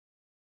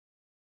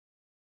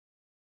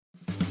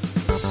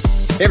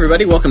Hey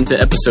everybody, welcome to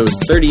episode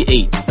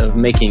 38 of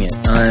Making It.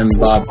 I'm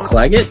Bob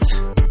Claggett.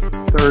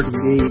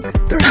 38.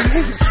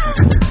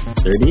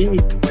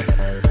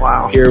 38.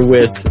 Wow. Here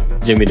with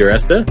Jimmy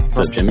DiResta.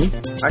 What's up, Jimmy?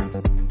 Hi.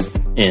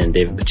 And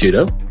David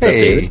Picciuto. What's up,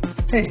 Hey. David?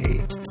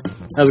 Hey.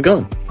 How's it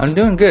going? I'm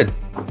doing good.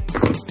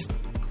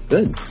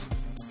 Good.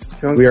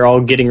 We are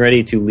all getting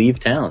ready to leave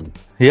town.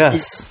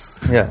 Yes.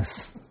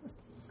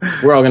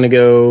 We're all going to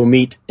go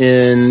meet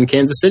in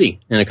Kansas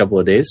City in a couple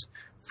of days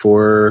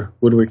for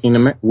Woodworking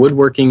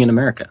in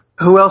America.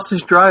 Who else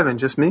is driving?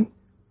 Just me?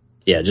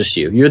 Yeah, just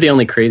you. You're the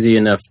only crazy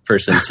enough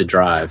person to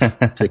drive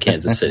to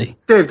Kansas City.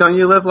 Dave, don't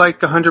you live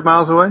like 100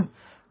 miles away?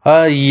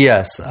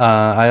 Yes.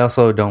 I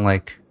also don't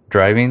like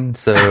driving,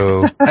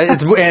 so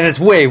it's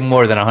way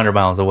more than 100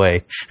 miles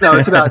away. No,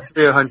 it's about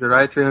 300,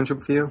 right?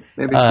 300 for you?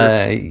 Maybe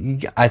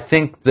two. I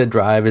think the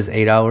drive is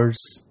 8 hours,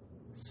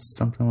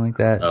 something like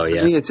that. Oh, For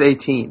yeah. me, it's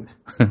 18.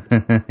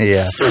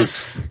 Yeah.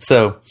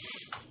 So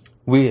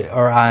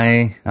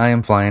I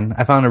am flying.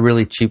 I found a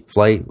really cheap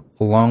flight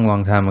a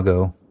long time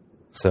ago.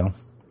 So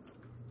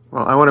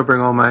Well, I want to bring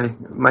all my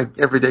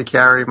everyday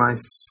carry, my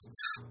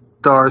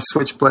stars,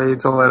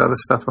 switchblades, all that other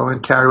stuff I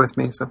want to carry with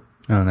me. So.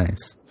 oh,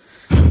 nice.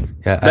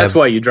 Yeah, That's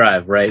why you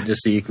drive, right?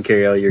 Just so you can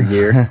carry all your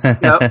gear.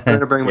 Yep, I'm going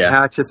to bring my Yeah.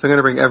 hatchets. I'm going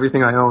to bring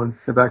everything I own in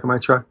the back of my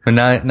truck. But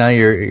now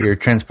you're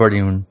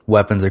transporting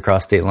weapons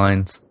across state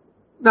lines.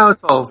 No,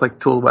 it's all like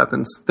tool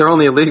weapons. They're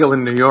only illegal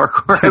in New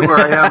York, where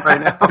I am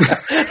right now.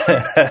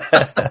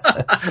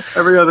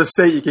 Every other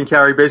state you can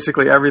carry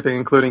basically everything,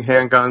 including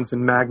handguns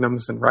and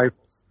magnums and rifles.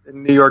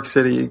 In New York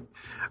City,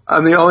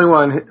 I'm the only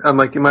one. I'm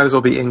like, it might as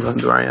well be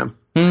England where I am.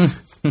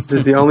 This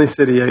is the only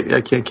city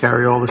I can't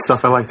carry all the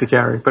stuff I like to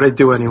carry, but I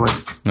do anyway.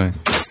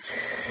 Nice.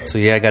 So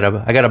yeah, I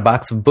got a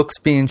box of books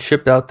being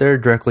shipped out there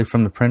directly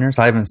from the printers.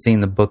 I haven't seen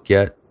the book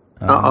yet,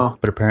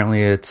 but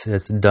apparently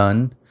it's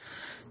done.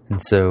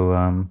 And so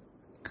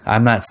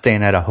I'm not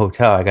staying at a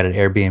hotel. I got an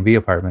Airbnb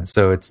apartment,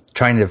 so it's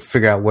trying to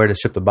figure out where to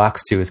ship the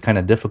box to is kind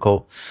of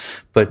difficult.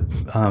 But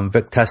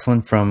Vic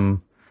Teslin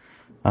from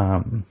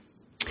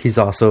he's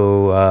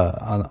also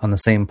on the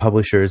same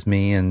publisher as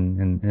me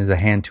and is a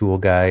hand tool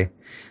guy.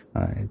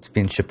 It's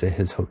being shipped at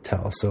his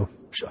hotel, so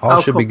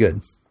all should be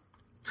good.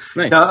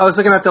 Nice. Now, I was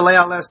looking at the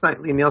layout last night.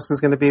 Lee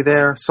Nielsen's going to be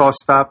there.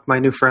 SawStop, my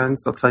new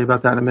friends. I'll tell you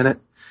about that in a minute.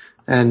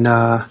 And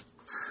a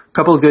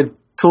couple of good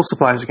tool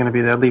suppliers are going to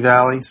be there. Lee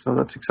Valley, so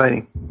that's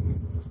exciting.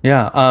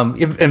 Yeah,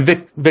 and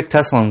Vic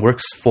Teslin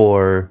works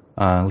for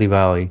Lee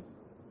Valley.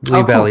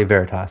 Lee Valley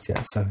Veritas,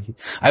 yeah. So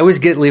I always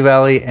get Lee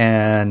Valley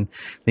and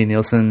Lee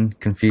Nielsen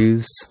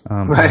confused.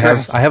 I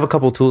have a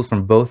couple tools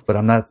from both, but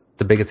I'm not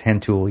the biggest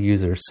hand tool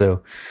user,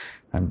 so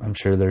I'm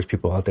sure there's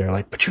people out there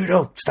like,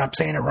 Picciuto, stop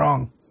saying it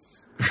wrong.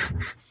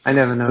 I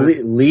never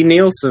noticed. Lee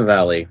Nielsen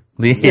Valley.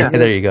 Yeah,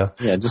 there you go.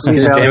 Yeah, just Lee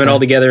jam Valley. it all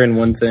together in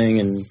one thing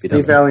and be done.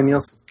 Lee Valley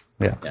Nielsen.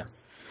 Yeah.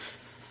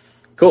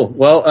 Cool.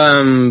 Well,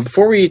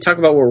 before we talk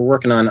about what we're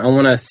working on, I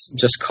want to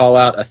just call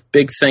out a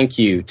big thank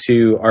you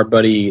to our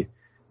buddy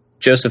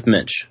Joseph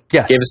Minch.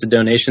 Yes. Gave us a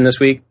donation this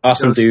week.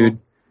 Awesome Joe's dude.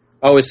 cool.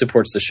 Always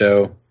supports the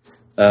show.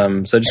 So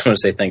I just want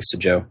to say thanks to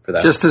Joe for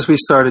that. Just as we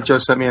started, Joe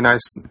sent me a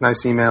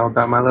nice email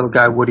about my little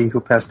guy Woody, who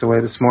passed away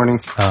this morning.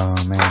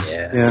 Oh man.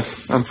 Yeah,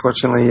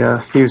 unfortunately,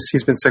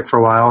 he's been sick for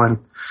a while, and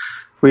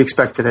we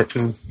expected it,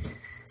 and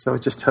so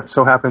it just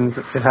so happened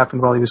it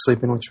happened while he was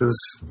sleeping, which was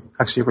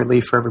actually a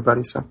relief for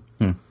everybody. So,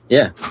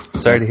 Yeah.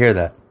 Sorry to hear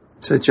that.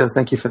 so Joe,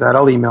 thank you for that.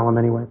 I'll email him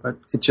anyway, but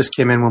it just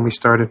came in when we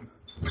started.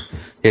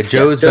 Yeah,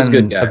 Joe's Joe's a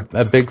good been guy.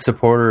 a big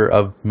supporter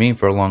of me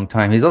for a long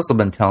time. He's also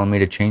been telling me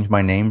to change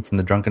my name from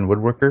the Drunken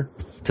Woodworker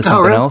to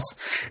something really? else,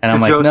 and I'm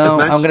To like, Joseph no,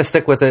 Minch? I'm going to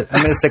stick with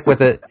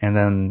it.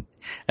 And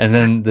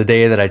then the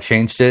day that I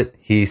changed it,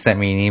 he sent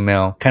me an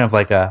email, kind of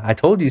like I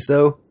told you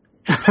so.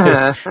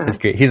 It's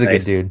great. He's a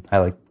Nice. good dude. I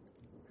like.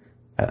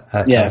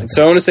 Yeah.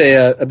 So I want to say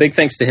a big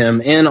thanks to him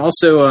and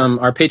also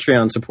our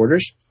Patreon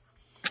supporters.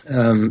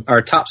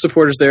 Our top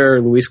supporters there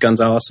are Luis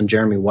Gonzalez and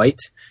Jeremy White.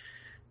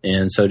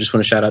 And so I just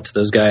want to shout out to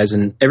those guys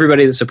and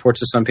everybody that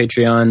supports us on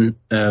Patreon.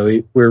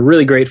 We're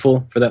really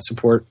grateful for that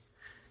support,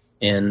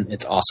 and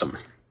it's awesome.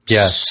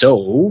 Yeah.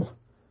 So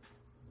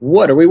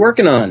what are we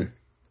working on?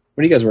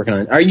 What are you guys working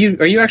on? Are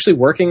you actually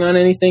working on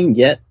anything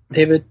yet,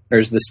 David? Or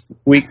is this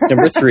week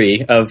number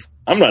 3 of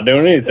I'm not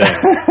doing anything?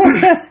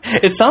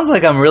 It sounds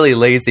like I'm really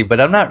lazy,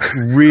 but I'm not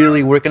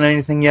really working on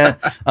anything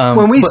yet.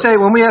 When we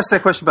ask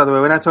that question, by the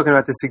way, we're not talking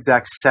about this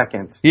exact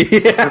second.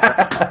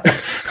 Yeah.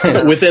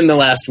 Within the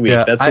last week.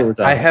 Yeah, That's what we're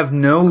talking I about. have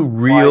no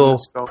real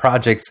scope.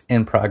 projects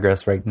in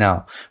progress right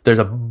now. There's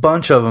a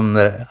bunch of them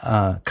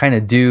that kind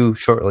of due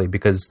shortly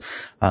because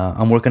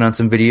I'm working on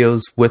some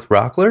videos with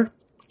Rockler,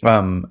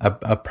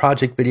 a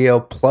project video.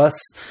 Plus,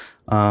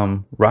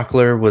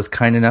 Rockler was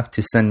kind enough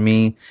to send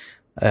me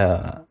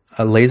a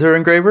laser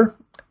engraver.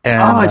 And,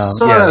 I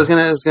saw that. I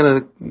was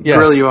gonna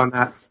grill you on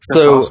that.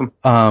 That's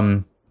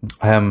awesome.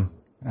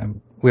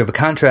 we have a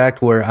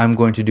contract where I'm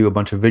going to do a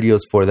bunch of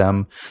videos for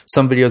them.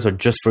 Some videos are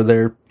just for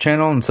their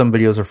channel and some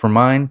videos are for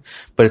mine,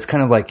 but it's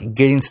kind of like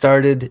getting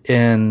started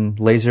in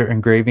laser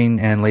engraving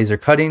and laser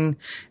cutting,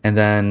 and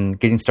then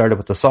getting started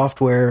with the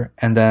software,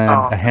 and then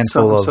a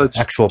handful of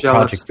actual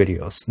project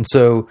videos. And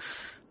so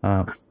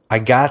I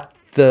got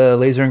the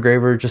laser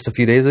engraver just a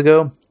few days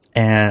ago,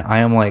 and I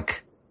am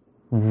like,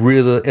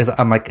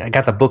 I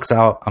got the books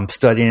out. I'm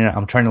studying it.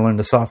 I'm trying to learn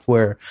the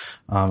software.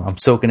 I'm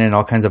soaking in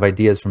all kinds of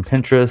ideas from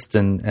Pinterest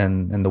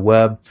and the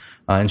web.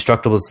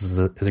 Instructables is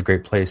a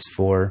great place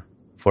for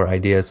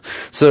ideas.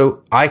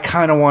 So I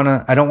kind of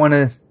I don't want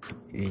to,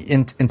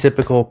 in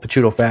typical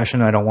Picciuto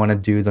fashion, I don't want to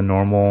do the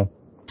normal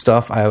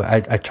stuff. I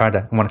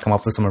want to come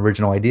up with some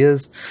original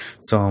ideas.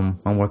 So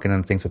I'm working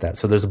on things with that.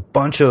 So there's a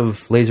bunch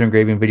of laser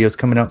engraving videos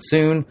coming out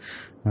soon.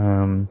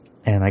 And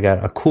I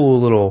got a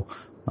cool little,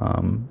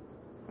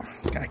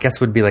 I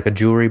guess would be like a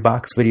jewelry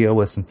box video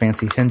with some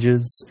fancy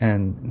hinges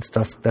and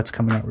stuff that's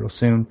coming out real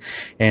soon.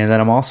 And then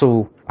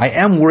I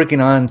am working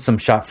on some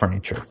shop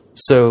furniture.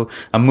 So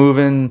I'm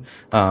moving,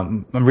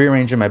 I'm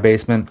rearranging my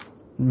basement,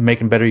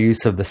 making better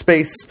use of the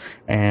space.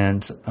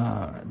 And,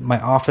 my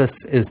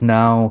office is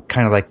now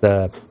kind of like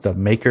the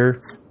maker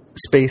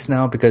space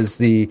now, because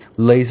the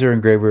laser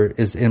engraver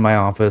is in my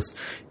office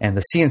and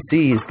the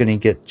CNC is going to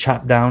get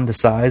chopped down to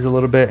size a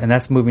little bit, and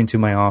that's moving to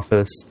my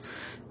office.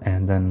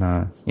 And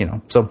then,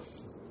 so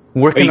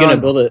working on... Are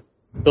you going to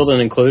build an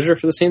enclosure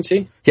for the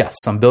CNC? Yes,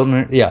 I'm building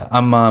it. Yeah,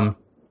 I'm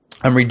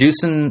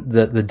reducing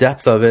the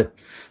depth of it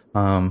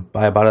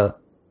by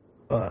about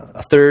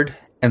a third,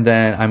 and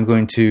then I'm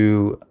going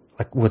to,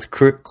 like with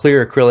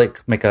clear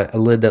acrylic, make a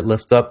lid that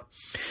lifts up,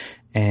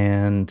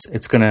 and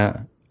it's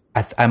gonna...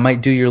 I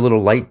might do your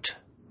little light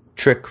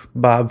trick,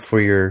 Bob,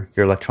 for your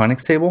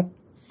electronics table,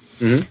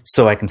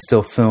 so I can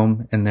still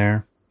film in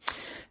there,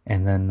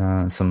 and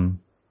then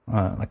some...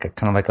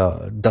 like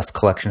a dust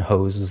collection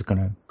hose is going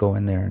to go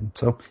in there. And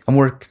so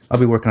I'll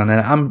be working on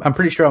that. I'm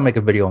pretty sure I'll make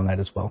a video on that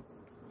as well.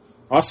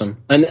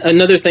 Awesome. And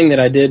another thing that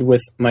I did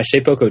with my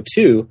Shapeoko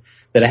 2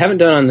 that I haven't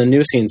done on the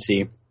new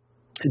CNC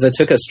is I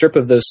took a strip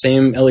of those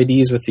same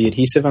LEDs with the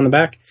adhesive on the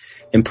back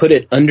and put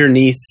it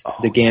underneath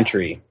the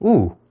gantry.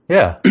 Ooh,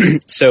 yeah.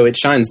 So it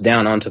shines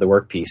down onto the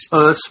workpiece.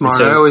 Oh, that's smart.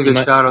 So I always get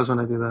shadows when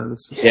I do that.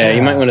 Yeah,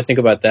 you might want to think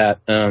about that.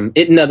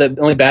 The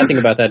only bad thing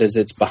about that is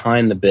it's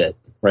behind the bit,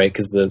 right?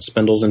 Because the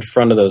spindle's in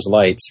front of those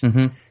lights.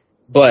 Mm-hmm.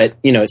 But,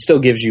 it still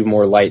gives you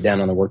more light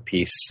down on the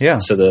workpiece. Yeah.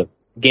 So the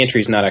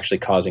gantry's not actually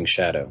causing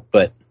shadow.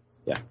 But,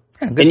 yeah.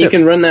 And you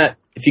can run that,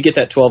 if you get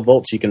that 12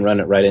 volts, you can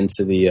run it right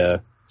into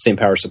the same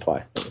power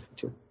supply.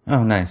 Too.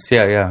 Oh, nice.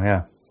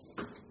 Yeah.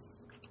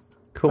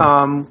 Cool.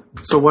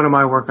 So what am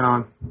I working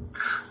on?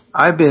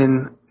 I've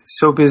been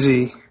so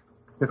busy,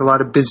 like a lot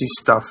of busy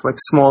stuff, like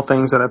small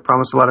things that I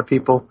promised a lot of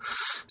people,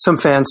 some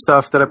fan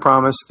stuff that I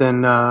promised,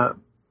 and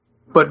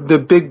but the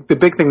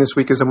big thing this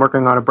week is I'm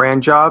working on a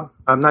brand job.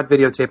 I'm not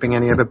videotaping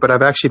any of it, but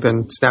I've actually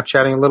been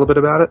Snapchatting a little bit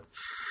about it,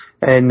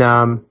 and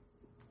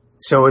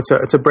so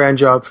it's a brand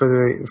job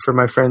for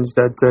my friends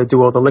that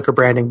do all the liquor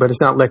branding, but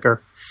it's not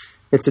liquor.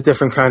 It's a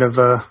different kind of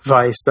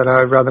vice that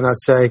I'd rather not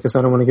say because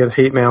I don't want to get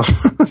hate mail.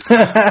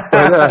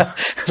 But,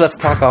 let's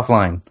talk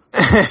offline.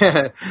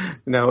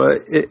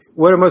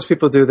 What do most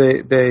people do?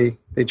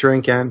 They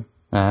drink and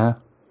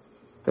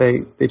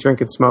they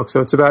drink and smoke.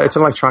 So it's an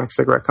electronic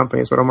cigarette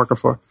company is what I'm working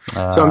for.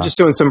 So I'm just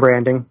doing some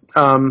branding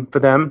for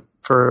them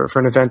for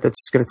an event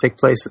that's going to take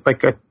place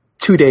like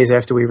 2 days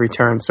after we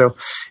return. So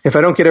if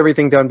I don't get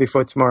everything done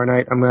before tomorrow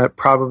night, I'm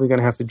probably going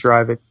to have to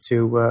drive it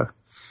to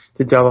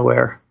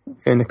Delaware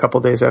in a couple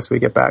of days after we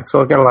get back.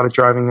 So I've got a lot of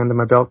driving under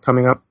my belt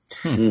coming up.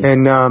 Mm-hmm.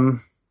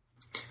 And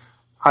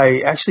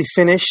I actually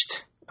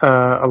finished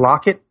a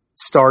locket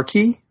star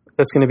key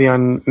that's going to be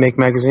on Make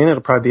Magazine.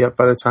 It'll probably be up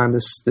by the time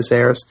this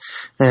airs.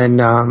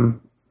 And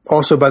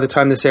also by the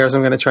time this airs,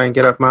 I'm going to try and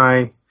get up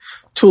my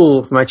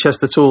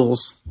chest of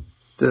tools,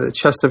 the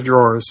chest of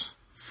drawers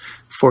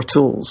for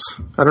tools.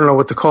 I don't know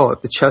what to call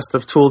it. The chest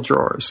of tool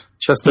drawers.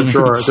 Chest of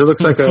drawers. It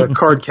looks like a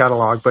card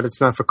catalog, but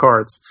it's not for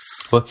cards.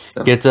 Well,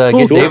 get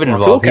David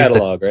involved. Tool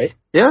catalog, right?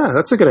 Yeah,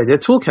 that's a good idea.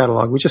 Tool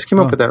catalog. We just came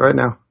up with that right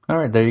now. All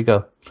right, there you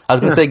go. I was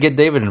going to say get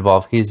David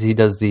involved. He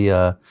does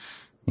the,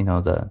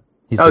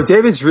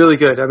 David's really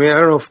good. I mean, I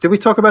don't know did we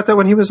talk about that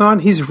when he was on?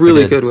 He's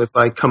really good with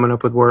like coming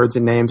up with words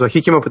and names. Like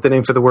he came up with the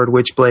name for the word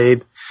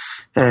Witchblade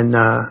and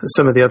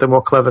some of the other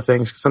more clever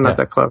things because I'm not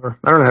that clever.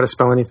 I don't know how to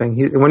spell anything.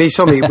 When he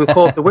told me we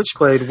call it the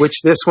Witchblade,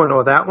 which this one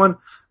or that one,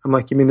 I'm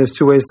like, you mean there's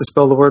 2 ways to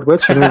spell the word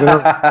witch? I don't even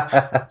know.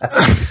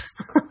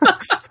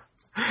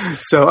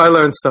 So I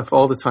learn stuff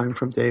all the time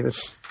from David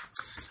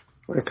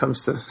when it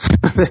comes to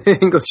the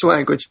English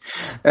language.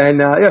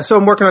 And so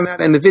I'm working on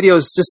that. And the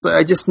videos,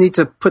 I just need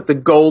to put the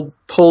gold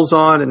pulls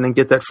on and then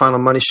get that final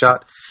money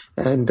shot.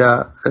 And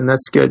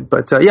that's good.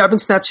 But I've been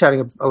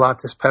Snapchatting a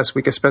lot this past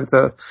week. I spent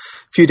a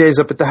few days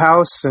up at the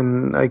house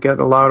and I got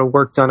a lot of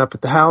work done up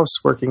at the house,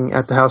 working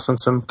at the house on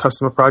some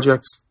customer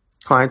projects.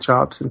 client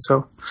jobs. And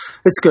so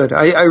it's good.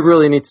 I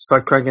really need to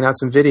start cranking out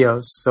some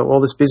videos. So all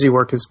this busy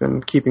work has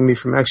been keeping me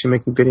from actually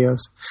making videos.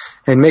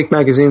 And Make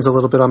Magazine's a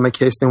little bit on my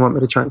case. They want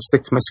me to try and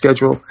stick to my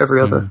schedule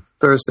every other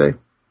Thursday.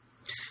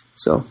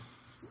 So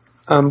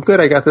I'm good.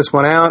 I got this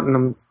one out, and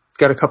I'm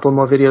got a couple of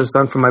more videos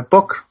done for my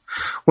book.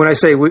 When I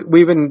say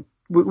we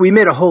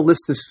made a whole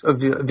list of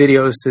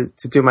videos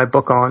to do my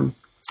book on,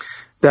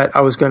 that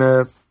I was going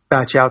to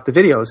batch out the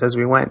videos as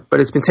we went. But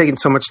it's been taking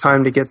so much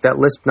time to get that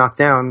list knocked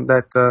down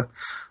that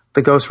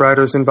the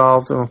ghostwriters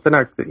involved, well, they're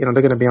not, they're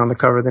going to be on the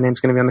cover. The name's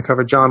going to be on the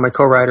cover. John, my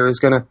co-writer,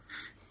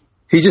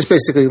 he just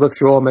basically looked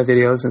through all my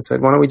videos and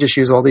said, why don't we just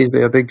use all these?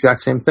 They have the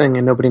exact same thing,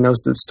 and nobody knows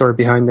the story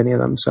behind any of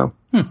them. So,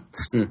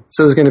 so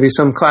there's going to be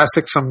some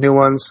classics, some new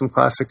ones, some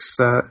classics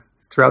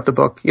throughout the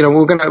book.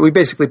 We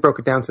basically broke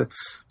it down to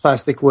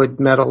plastic, wood,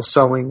 metal,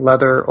 sewing,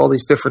 leather, all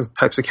these different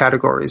types of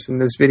categories. And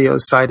there's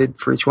videos cited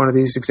for each one of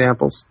these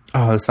examples.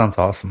 Oh, that sounds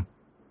awesome.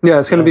 Yeah,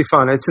 it's going to be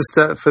fun. It's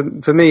just,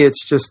 for me,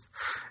 it's just,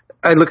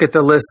 I look at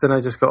the list and I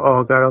just go,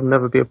 oh God, I'll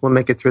never be able to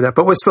make it through that.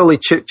 But we're slowly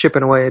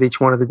chipping away at each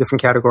one of the different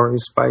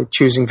categories by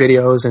choosing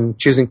videos and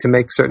choosing to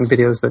make certain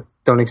videos that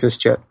don't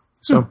exist yet.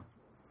 So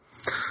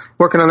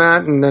working on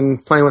that, and then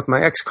playing with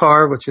my X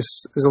car, which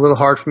is a little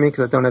hard for me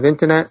because I don't have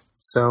internet.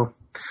 So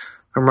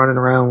I'm running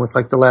around with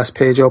like the last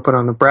page open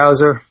on the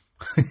browser,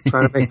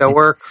 trying to make that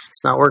work.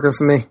 It's not working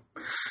for me,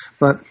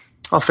 but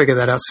I'll figure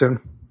that out soon.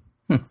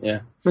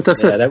 Yeah. But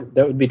that's it.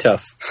 That would be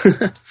tough.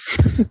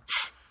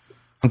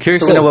 I'm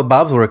curious to know what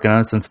Bob's working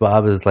on, since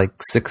Bob is like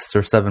 6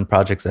 or 7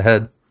 projects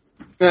ahead.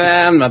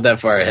 I'm not that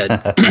far ahead.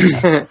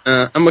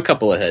 I'm a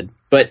couple ahead.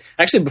 But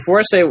actually, before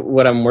I say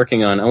what I'm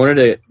working on, I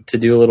wanted to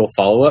do a little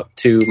follow-up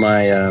to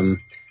my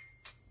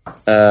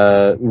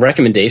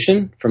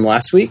recommendation from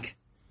last week.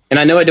 And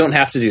I know I don't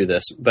have to do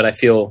this, but I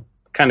feel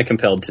kind of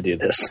compelled to do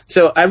this.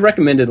 So I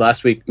recommended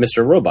last week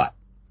Mr. Robot,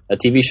 a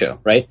TV show,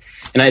 right?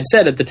 And I had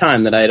said at the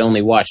time that I had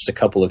only watched a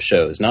couple of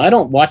shows. Now, I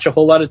don't watch a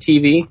whole lot of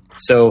TV,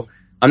 so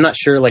I'm not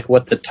sure like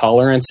what the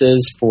tolerance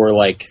is for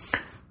like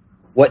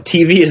what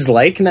TV is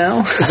like now.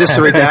 Is this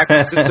a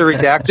redaction?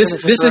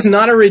 This is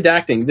not a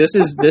redacting. This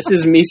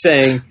is me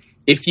saying,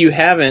 if you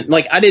haven't,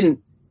 like,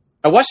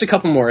 I watched a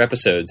couple more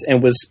episodes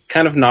and was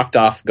kind of knocked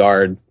off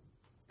guard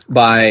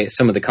by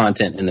some of the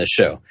content in this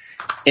show.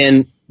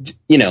 And,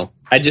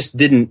 I just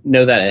didn't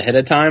know that ahead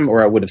of time,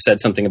 or I would have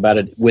said something about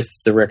it with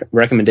the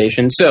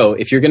recommendation. So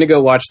if you're going to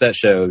go watch that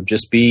show,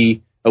 just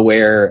be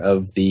aware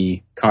of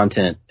the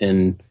content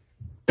and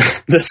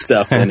the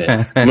stuff in it.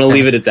 I'm going to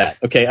leave it at that.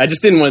 Okay. I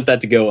just didn't want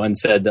that to go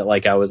unsaid, that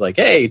like, I was like,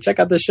 hey, check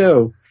out the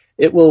show.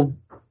 It will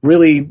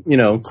really,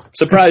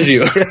 surprise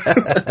you.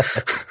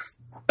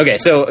 Okay.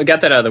 So I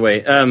got that out of the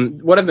way.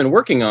 What I've been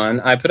working on,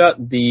 I put out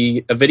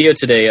a video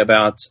today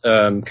about,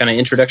 kind of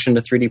introduction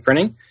to 3D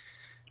printing.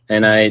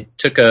 And I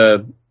took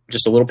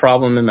just a little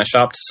problem in my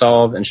shop to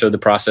solve and showed the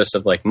process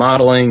of like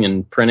modeling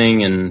and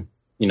printing and,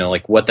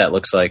 like what that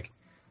looks like.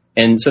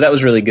 And so that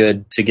was really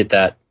good to get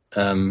that.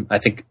 I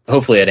think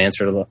hopefully I'd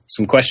answered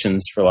some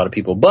questions for a lot of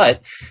people.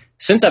 But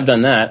since I've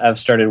done that, I've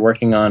started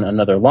working on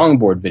another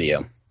longboard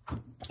video.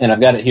 And I've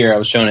got it here. I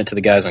was showing it to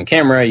the guys on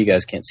camera. You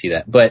guys can't see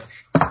that. But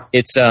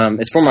it's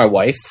for my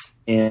wife,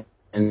 and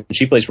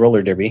she plays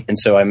roller derby. And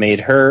so I made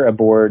her a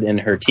board in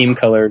her team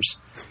colors.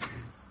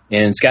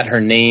 And it's got her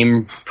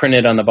name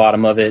printed on the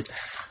bottom of it.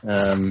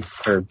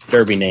 Her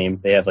derby name.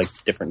 They have like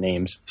different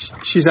names.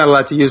 She's not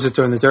allowed to use it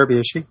during the derby,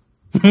 is she?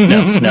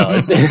 No,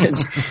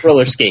 it's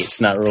roller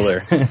skates, not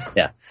roller.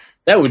 Yeah,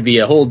 that would be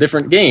a whole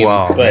different game.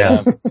 Wow,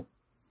 but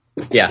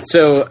yeah.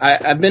 So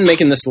I've been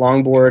making this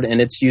longboard,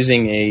 and it's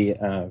using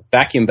a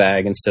vacuum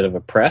bag instead of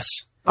a press.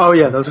 Oh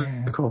yeah, those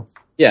are cool.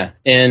 Yeah,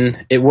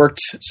 and it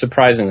worked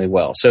surprisingly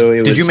well. So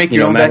did you make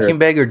your own vacuum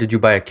bag, or did you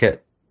buy a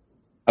kit?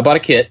 I bought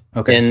a kit,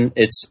 okay, and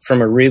it's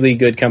from a really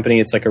good company.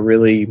 It's like a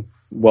really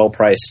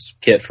well-priced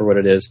kit for what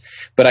it is.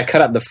 But I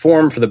cut out the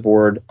form for the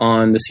board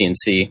on the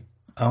CNC.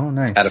 Oh,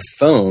 nice. Out of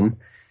foam.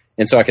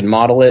 And so I could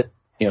model it,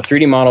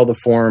 3D model the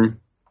form,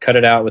 cut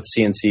it out with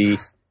CNC,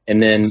 and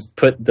then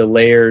put the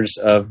layers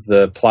of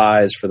the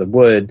plies for the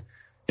wood,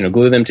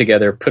 glue them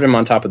together, put them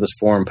on top of this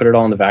form, put it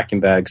all in the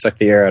vacuum bag, suck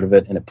the air out of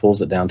it, and it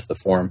pulls it down to the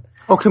form.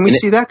 Oh, can we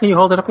see that? Can you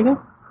hold it up again?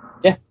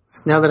 Yeah.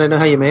 Now that I know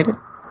how you made it?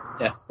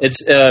 Yeah. It's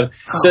so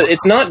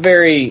it's not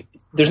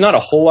there's not a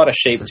whole lot of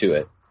shape to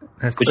it.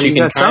 But you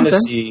can kind of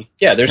see,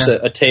 there's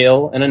a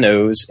tail and a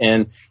nose,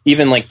 and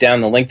even like down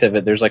the length of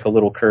it, there's like a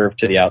little curve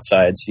to the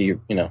outside, so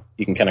you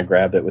can kind of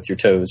grab it with your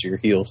toes or your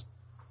heels.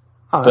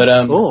 Oh,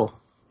 that's cool.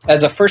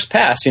 As a first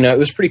pass, it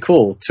was pretty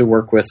cool to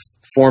work with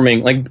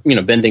forming, like,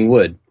 bending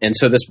wood. And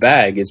so this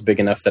bag is big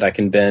enough that I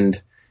can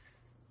bend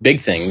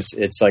big things.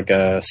 It's like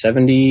a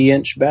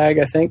 70-inch bag,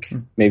 I think,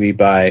 maybe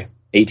by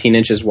 18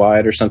 inches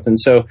wide or something.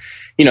 So,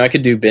 I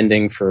could do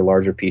bending for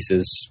larger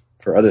pieces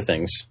for other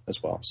things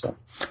as well. So,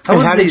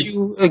 how did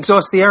you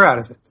exhaust the air out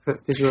of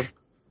it? Did you?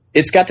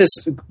 It's got this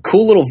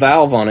cool little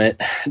valve on it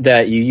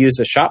that you use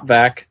a shop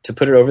vac to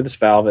put it over this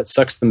valve. It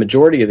sucks the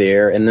majority of the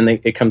air, and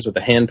then it comes with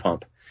a hand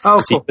pump. Oh,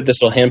 so cool. You put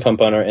this little hand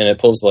pump on it, and it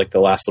pulls like the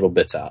last little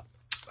bits out.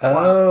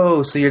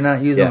 Oh, so you're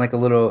not using like a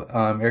little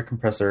air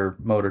compressor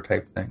motor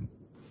type thing?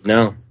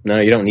 No,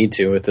 you don't need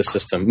to with this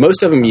system.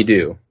 Most of them you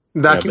do.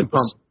 Vacuum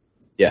pump.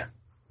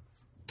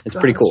 It's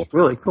pretty cool.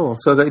 Really cool.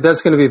 So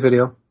that's going to be a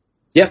video.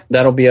 Yep,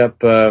 that'll be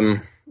up.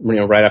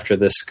 Right after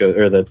this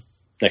or the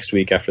next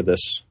week after this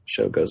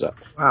show goes up.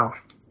 Wow.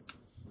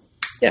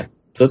 Yeah,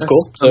 so that's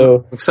cool.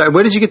 So excited.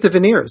 Where did you get the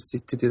veneers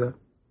to do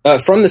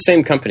that? From the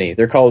same company.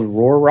 They're called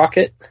Roar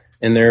Rocket,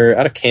 and they're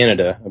out of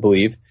Canada, I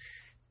believe.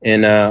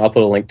 And I'll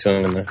put a link to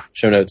them in the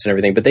show notes and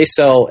everything. But they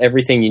sell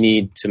everything you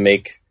need to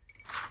make.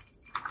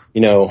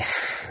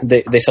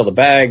 They sell the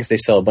bags. They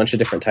sell a bunch of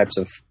different types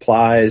of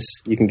plies.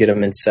 You can get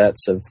them in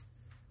sets of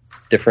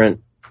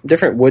different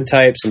wood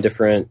types and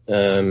different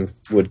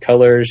wood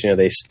colors.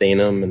 They stain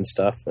them and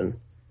stuff, and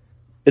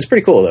it's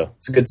pretty cool though.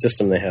 It's a good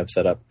system they have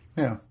set up.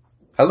 Yeah,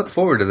 I look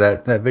forward to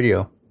that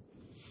video.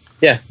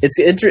 Yeah, it's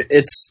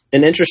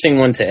an interesting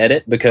one to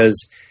edit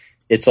because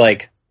it's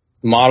like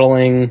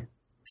modeling,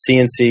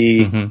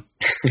 CNC,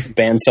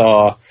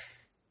 bandsaw,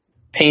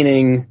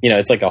 painting.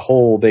 It's like a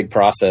whole big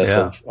process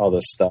of all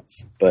this stuff.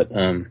 But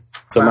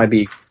so it might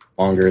be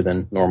longer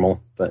than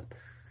normal. But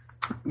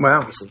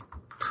wow.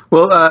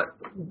 Well,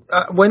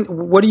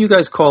 what do you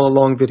guys call a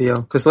long video?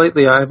 Because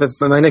lately,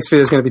 my next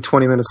video is going to be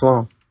 20 minutes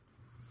long.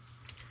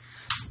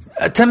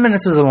 10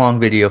 minutes is a long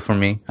video for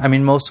me. I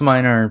mean, most of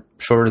mine are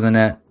shorter than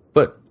that.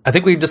 But I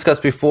think we've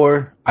discussed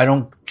before, I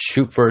don't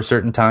shoot for a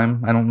certain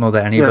time. I don't know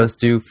that any of us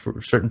do for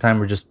a certain time.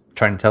 We're just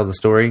trying to tell the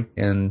story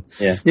in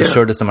the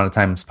shortest amount of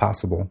time as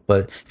possible.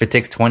 But if it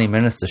takes 20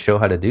 minutes to show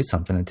how to do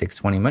something, it takes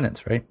 20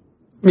 minutes, right?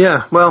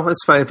 Yeah, well,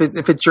 it's fine.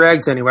 If it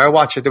drags anyway, I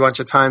watch it a bunch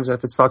of times, and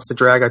if it starts to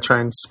drag, I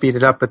try and speed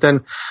it up. But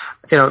then,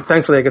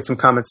 thankfully I get some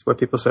comments where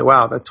people say,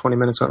 wow, that 20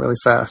 minutes went really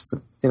fast,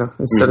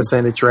 instead of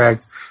saying it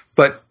dragged.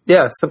 But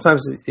yeah,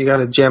 sometimes you got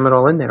to jam it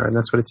all in there, and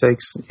that's what it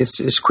takes. It's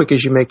as quick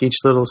as you make each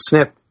little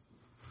snip.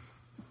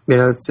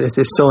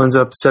 It still ends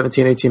up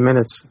 17, 18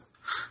 minutes.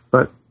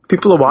 But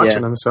people are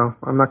watching them, so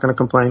I'm not going to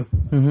complain.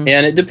 Mm-hmm. Yeah,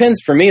 and it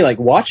depends for me, like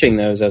watching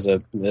those as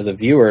a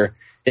viewer,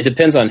 it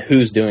depends on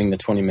who's doing the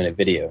 20-minute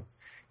video.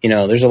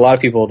 There's a lot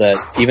of people that,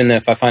 even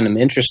if I find them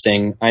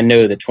interesting, I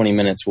know that 20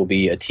 minutes will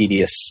be a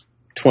tedious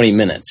 20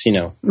 minutes,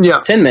 10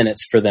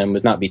 minutes for them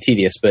would not be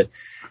tedious, but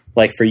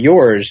like for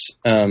yours,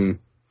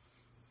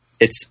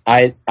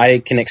 I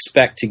can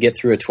expect to get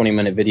through a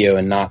 20-minute video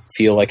and not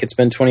feel like it's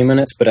been 20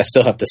 minutes, but I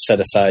still have to set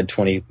aside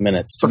 20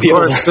 minutes to be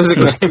able to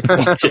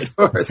watch it. Of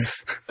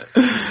course.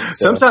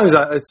 Sometimes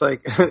it's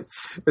like,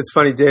 it's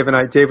funny,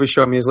 Dave was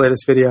showing me his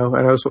latest video,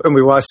 and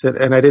we watched it,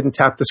 and I didn't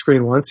tap the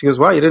screen once. He goes,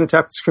 wow, you didn't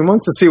tap the screen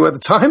once to see what the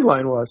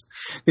timeline was.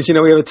 Because,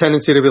 we have a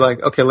tendency to be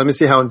like, okay, let me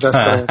see how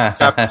invested I am.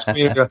 Tap the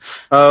screen and go,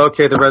 oh,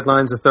 okay, the red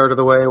line's a third of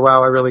the way.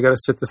 Wow, I really got to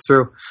sit this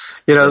through.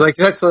 Like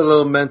that's a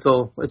little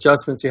mental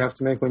adjustments you have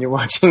to make when you're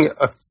watching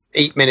a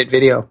 8-minute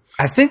video.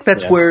 I think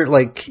that's where,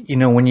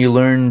 when you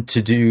learn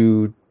to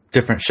do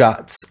different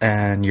shots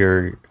and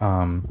your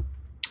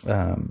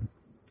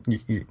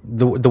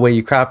the way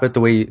you crop it, the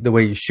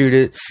way you shoot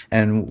it,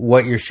 and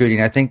what you're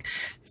shooting. I think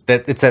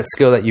that it's that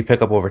skill that you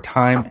pick up over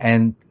time,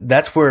 and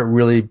that's where it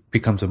really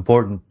becomes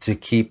important to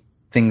keep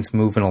things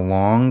moving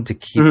along, to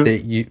keep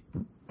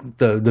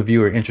the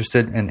viewer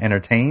interested and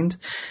entertained,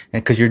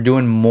 because you're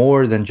doing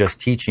more than just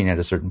teaching at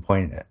a certain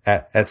point.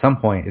 At some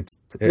point,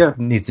 it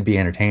needs to be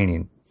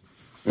entertaining.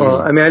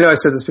 Well, I mean, I know I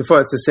said this before.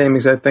 It's the same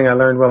exact thing I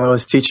learned while I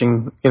was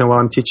teaching, while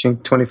I'm teaching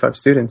 25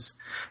 students.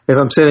 If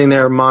I'm sitting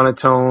there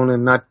monotone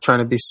and not trying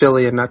to be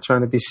silly and not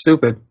trying to be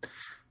stupid,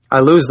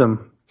 I lose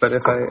them. But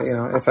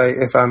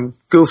if I'm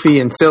goofy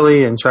and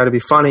silly and try to be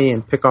funny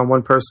and pick on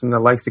one person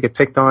that likes to get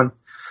picked on,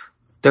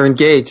 they're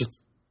engaged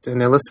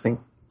and they're listening.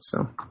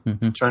 So,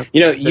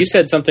 you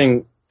said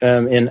something,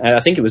 and I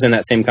think it was in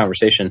that same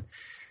conversation.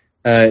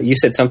 You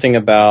said something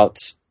about,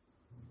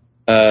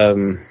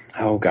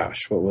 oh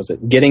gosh, what was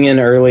it? Getting in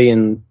early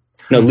and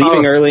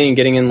leaving early and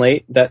getting in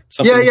late. That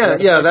something.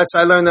 Yeah.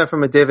 I learned that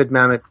from a David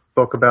Mamet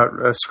book about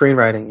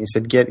screenwriting. He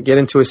said, get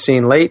into a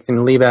scene late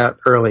and leave out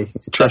early.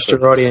 Trust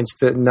your audience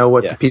to know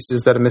what the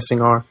pieces that are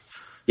missing are.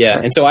 Yeah,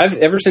 and so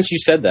ever since you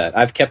said that,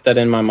 I've kept that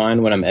in my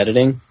mind when I'm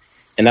editing.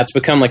 And that's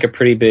become like a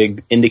pretty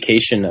big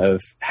indication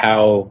of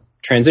how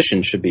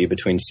transition should be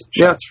between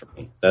shots for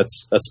me.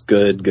 That's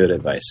good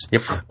advice.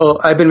 Yep. Well,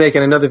 I've been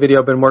making another video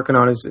I've been working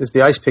on is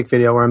the ice pick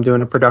video where I'm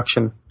doing a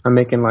production. I'm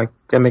making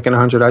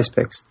 100 ice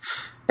picks.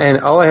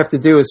 And all I have to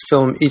do is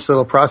film each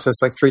little process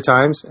 3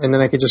 times, and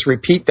then I could just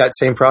repeat that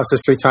same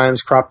process 3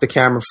 times, crop the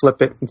camera,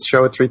 flip it, and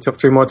show it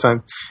 3 more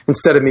times,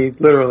 instead of me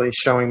literally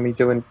showing me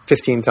doing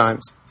 15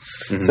 times.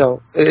 Mm-hmm.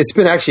 So it's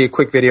been actually a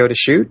quick video to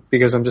shoot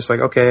because I'm just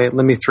like, okay,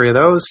 let me 3 of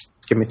those.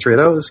 Give me 3 of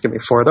those. Give me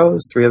 4 of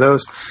those. 3 of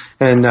those.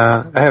 And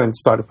I haven't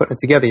started putting it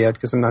together yet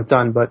because I'm not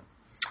done. But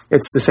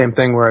it's the same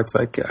thing where it's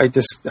like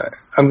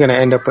I'm going to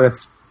end up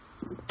with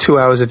 2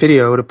 hours of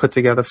video to put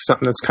together for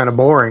something that's kind of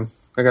boring.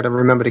 I got to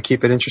remember to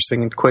keep it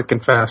interesting and quick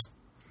and fast.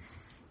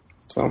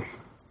 So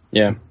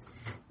yeah.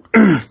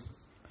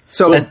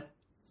 So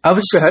I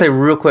was just going to say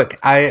real quick,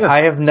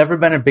 I have never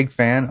been a big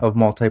fan of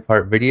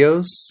multi-part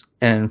videos,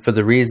 and for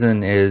the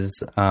reason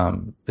is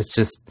it's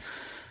just,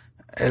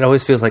 it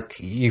always feels like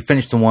you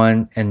finish the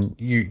one and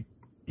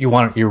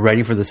you're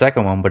ready for the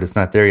second one, but it's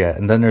not there yet.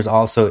 And then there's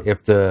also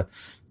if the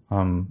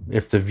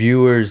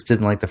viewers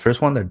didn't like the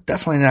first one, they're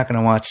definitely not going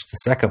to watch the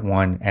second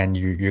one, and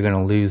you're going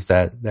to lose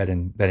that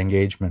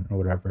engagement or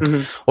whatever.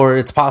 Mm-hmm. Or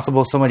it's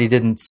possible somebody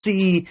didn't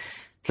see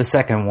the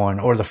second one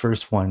or the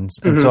first ones.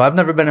 And so I've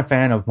never been a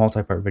fan of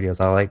multi-part videos.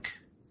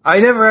 I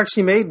never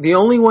actually made, the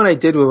only one I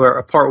did with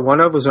a part one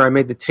of was where I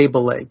made the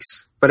table legs,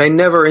 but I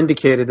never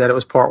indicated that it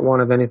was part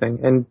one of anything.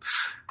 And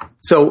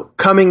so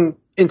coming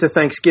into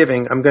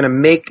Thanksgiving, I'm going to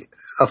make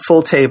a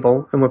full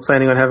table, and we're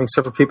planning on having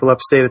several people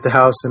upstate at the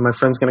house, and my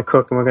friend's going to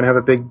cook, and we're going to have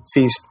a big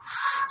feast.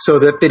 So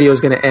that video is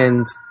going to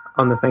end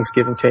on the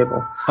Thanksgiving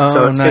table. Oh,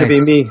 so it's going to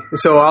be me.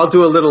 So I'll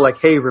do a little like,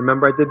 hey,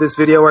 remember I did this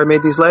video where I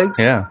made these legs?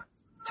 Yeah.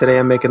 Today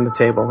I'm making the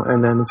table,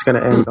 and then it's going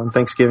to end on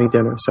Thanksgiving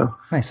dinner. So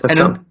nice.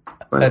 And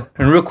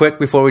real quick,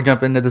 before we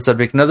jump into the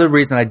subject, another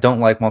reason I don't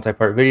like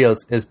multi-part videos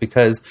is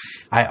because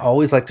I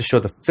always like to show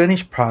the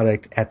finished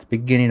product at the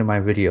beginning of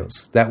my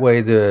videos. That way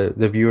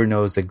the viewer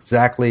knows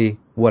exactly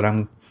what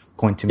I'm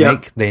going to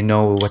make. They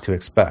know what to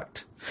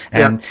expect.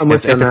 And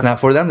if it's not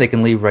for them, they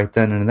can leave right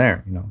then and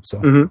there.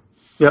 So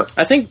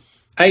I think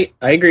I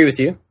agree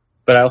with you,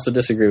 but I also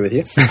disagree with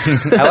you.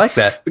 I like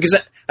that.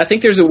 Because I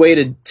think there's a way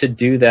to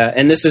do that.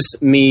 And this is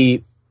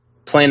me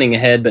planning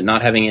ahead, but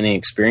not having any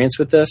experience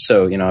with this.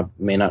 So, I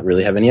may not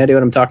really have any idea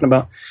what I'm talking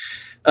about.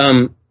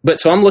 But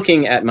so I'm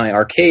looking at my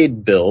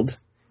arcade build,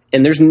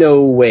 and there's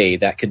no way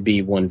that could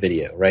be one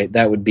video, right?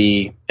 That would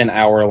be an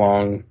hour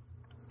long,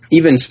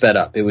 even sped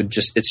up.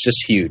 It's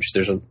just huge.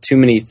 There's too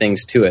many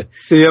things to it.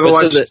 Do you ever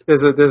watch,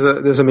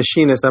 there's a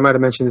machinist, I might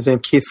have mentioned his name,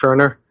 Keith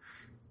Ferner.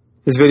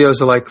 His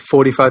videos are like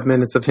 45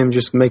 minutes of him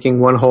just making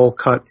one hole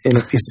cut in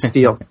a piece of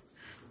steel.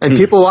 And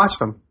people watch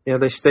them.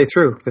 They stay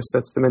through because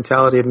that's the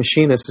mentality of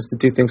machinists, is to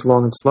do things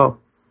long and slow.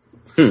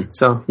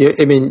 So,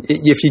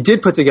 if you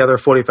did put together a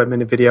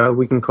 45-minute video,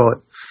 we can call it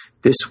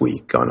This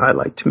Week on I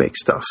Like to Make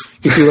Stuff.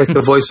 You do like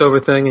the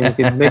voiceover thing, and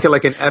you can make it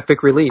like an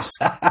epic release.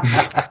 Well,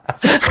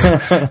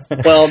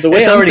 the way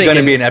it's already going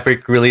to be an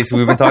epic release.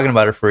 We've been talking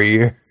about it for a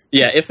year.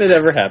 Yeah, if it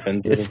ever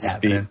happens, it'll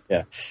be.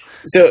 Yeah.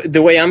 So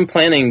the way I'm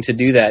planning to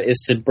do that is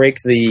to break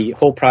the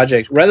whole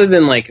project, rather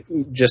than like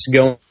just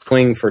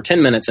going for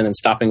 10 minutes and then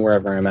stopping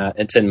wherever I'm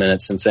at 10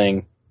 minutes and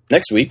saying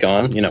next week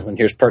on, and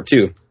here's part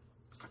 2.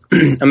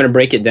 I'm going to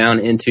break it down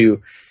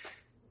into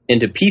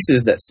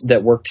pieces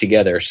that work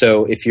together.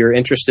 So if you're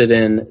interested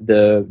in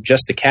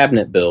just the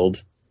cabinet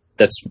build,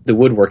 that's the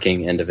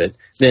woodworking end of it,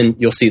 then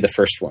you'll see the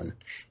first one.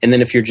 And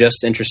then if you're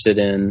just interested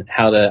in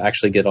how to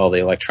actually get all the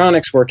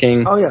electronics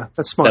working,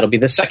 that's smart. That'll be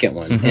the second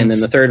one. Mm-hmm. And then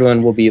the third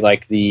one will be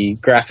like the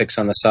graphics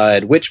on the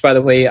side, which, by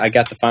the way, I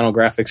got the final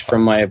graphics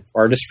from my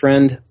artist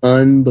friend.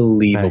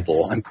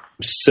 Unbelievable. Nice. I'm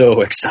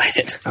so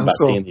excited about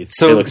seeing these.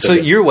 So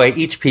your way,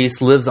 each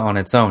piece lives on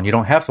its own. You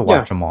don't have to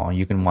watch them all.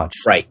 You can watch.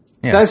 Right.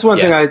 Yeah. That's one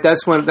thing.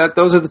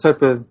 Those are the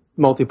type of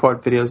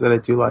multi-part videos that I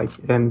do like.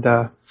 And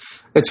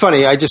it's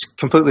funny. I just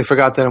completely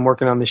forgot that I'm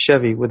working on the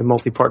Chevy with a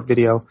multi-part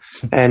video.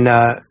 And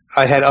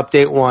I had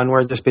update 1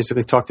 where I just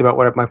basically talked about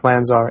what my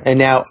plans are. And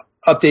now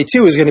update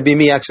 2 is going to be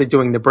me actually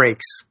doing the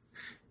brakes.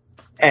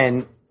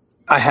 And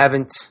I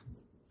haven't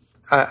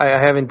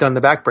done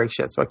the back brakes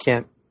yet, so I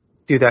can't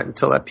do that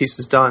until that piece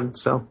is done.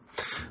 So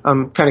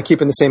I'm kind of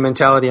keeping the same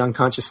mentality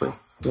unconsciously.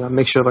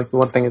 Make sure like the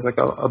one thing is like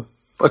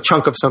a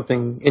chunk of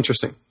something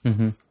interesting.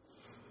 Mm-hmm.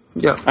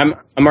 Yeah.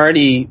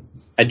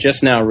 I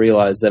just now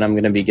realized that I'm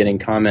going to be getting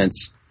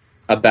comments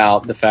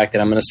about the fact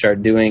that I'm going to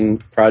start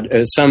doing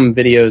some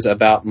videos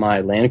about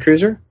my Land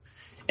Cruiser,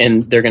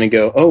 and they're going to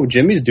go, "Oh,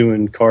 Jimmy's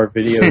doing car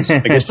videos." I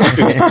guess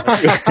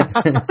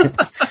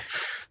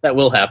that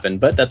will happen,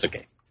 but that's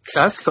okay.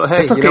 That's cool.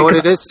 Hey, you know what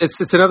it is?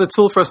 It's another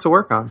tool for us to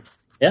work on.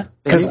 Yeah,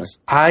 because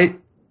I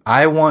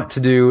want to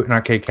do an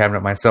arcade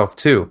cabinet myself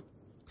too.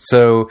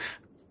 So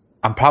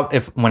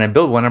when I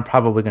build one, I'm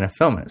probably going to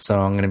film it. So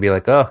I'm going to be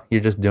like, "Oh,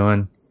 you're just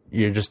doing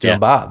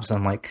Bob's."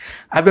 I'm like,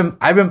 I've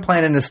been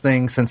planning this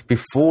thing since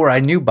before I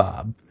knew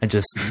Bob. I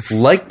just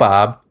like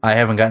Bob. I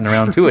haven't gotten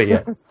around to it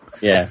yet.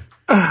 Yeah.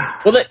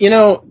 Well,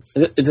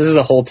 this is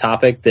a whole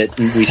topic that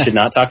we should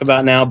not talk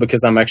about now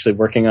because I'm actually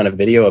working on a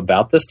video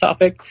about this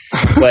topic.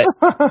 But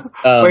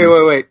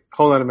wait.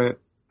 Hold on a minute.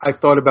 I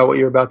thought about what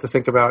you're about to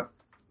think about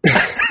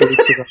 2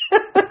 weeks ago.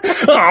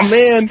 Oh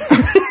man.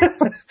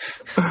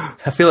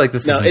 I feel like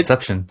this is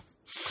Inception.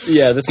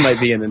 Yeah, this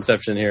might be an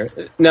Inception here.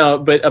 No,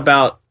 but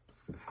about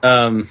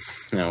no,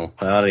 I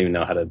don't even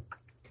know how to.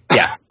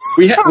 Yeah,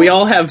 we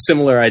all have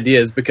similar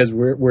ideas because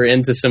we're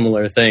into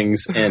similar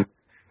things, and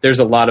there's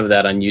a lot of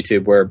that on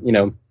YouTube where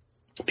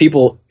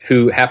people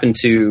who happen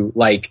to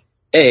like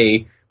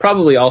A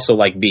probably also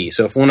like B.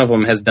 So if one of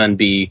them has done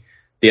B,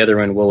 the other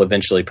one will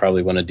eventually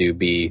probably want to do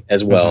B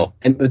as well.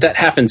 Mm-hmm. And that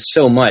happens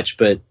so much,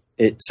 but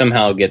it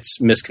somehow gets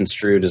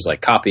misconstrued as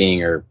like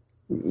copying or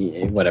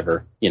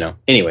whatever.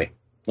 Anyway.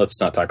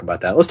 Let's not talk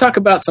about that. Let's talk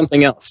about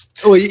something else.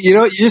 Well,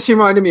 you just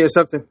reminded me of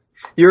something.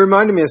 You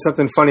reminded me of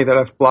something funny that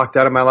I've blocked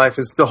out of my life.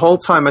 Is the whole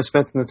time I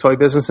spent in the toy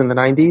business in the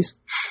 90s,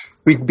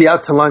 we'd be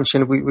out to lunch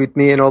and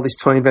me and all these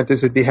toy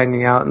inventors would be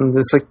hanging out, and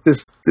it's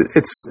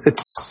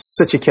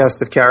such a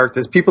cast of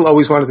characters. People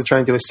always wanted to try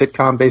and do a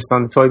sitcom based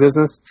on the toy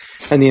business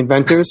and the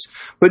inventors,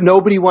 but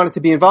nobody wanted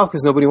to be involved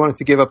because nobody wanted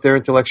to give up their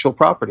intellectual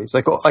properties.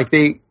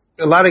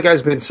 A lot of guys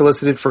have been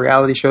solicited for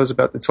reality shows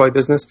about the toy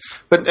business,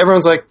 but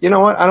everyone's like, you know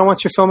what? I don't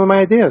want you filming my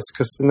ideas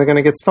because then they're going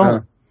to get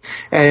stolen.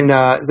 And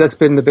that's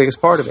been the biggest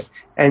part of it.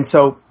 And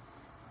so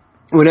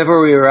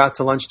whenever we were out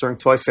to lunch during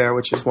Toy Fair,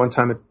 which is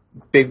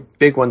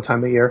big one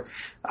time a year,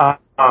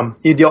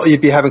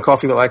 you'd be having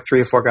coffee with like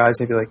 3 or 4 guys,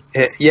 and you'd be like,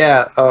 hey,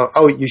 yeah,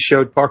 you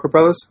showed Parker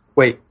Brothers?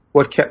 Wait,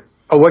 what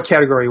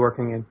category are you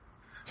working in?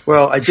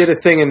 Well, I did a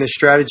thing in the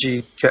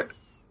strategy.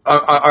 All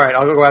right,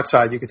 I'll go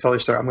outside. You can tell your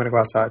story. I'm going to go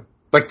outside.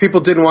 Like, people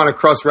didn't want to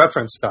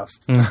cross-reference stuff.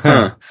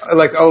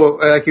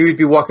 Like you'd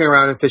be walking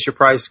around in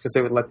Fisher-Price because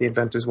they would let the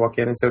inventors walk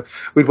in. And so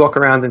we'd walk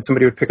around and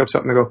somebody would pick up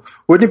something and go,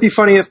 wouldn't it be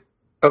funny if...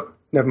 Oh,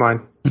 never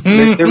mind.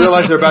 They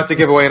realize they're about to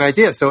give away an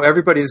idea. So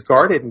everybody is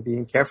guarded and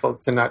being careful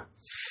to not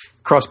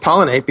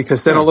cross-pollinate,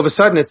 because then all of a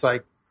sudden it's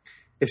like,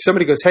 if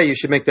somebody goes, hey, you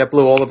should make that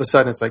blue, all of a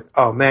sudden it's like,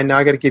 oh, man, now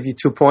I got to give you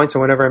 2 points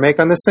on whatever I make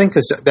on this thing,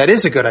 because that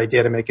is a good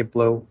idea to make it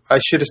blue. I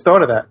should have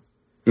thought of that.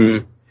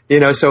 Mm.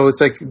 So it's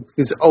like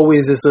there's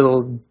always this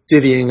little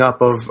divvying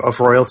up of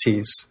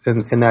royalties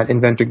in that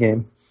inventor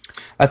game.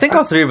 I think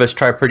all 3 of us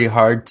try pretty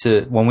hard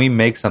to, when we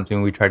make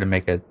something, we try to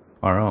make it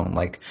our own.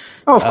 Like,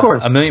 of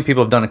course. A million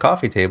people have done a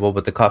coffee table,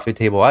 but the coffee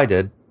table I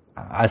did,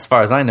 as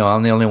far as I know,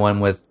 I'm the only one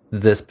with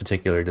this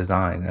particular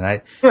design. And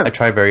I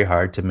try very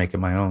hard to make it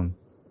my own.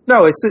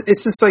 No,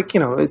 it's just like,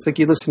 it's like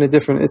you listen to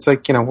different, it's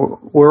like,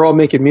 we're all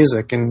making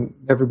music, and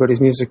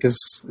everybody's music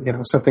is,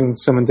 something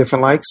someone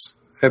different likes.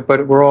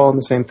 But we're all in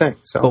the same thing.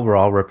 So. But we're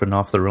all ripping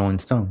off the Rolling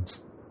Stones.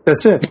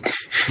 That's it.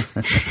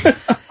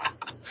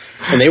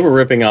 And they were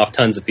ripping off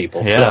tons of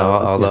people. Yeah, so.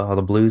 all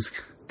the blues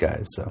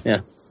guys. So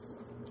yeah.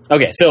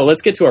 Okay, so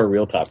let's get to our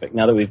real topic.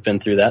 Now that we've been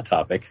through that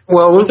topic,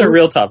 what's our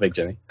real topic,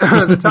 Jimmy?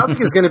 The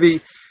topic is going to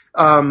be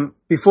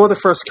before the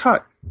first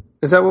cut.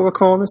 Is that what we're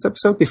calling this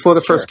episode? Before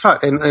the first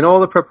cut, and all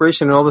the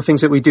preparation and all the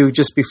things that we do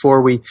just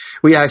before we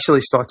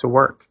actually start to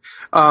work,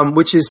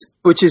 which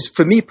is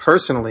for me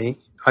personally.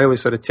 I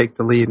always sort of take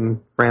the lead and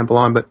ramble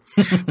on, but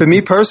for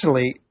me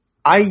personally,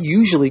 I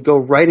usually go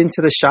right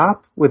into the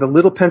shop with a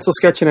little pencil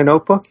sketch and a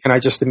notebook, and I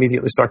just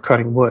immediately start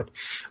cutting wood.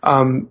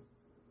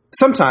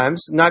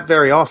 Sometimes, not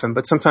very often,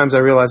 but sometimes I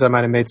realize I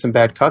might have made some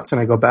bad cuts,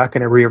 and I go back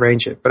and I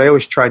rearrange it. But I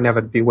always try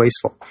never to be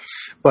wasteful.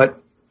 But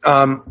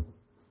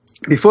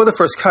before the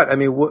first cut, I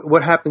mean,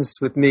 what happens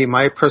with me,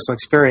 my personal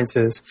experience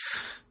is,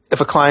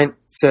 if a client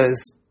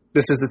says,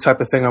 this is the type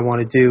of thing I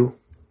want to do,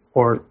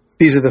 or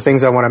these are the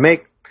things I want to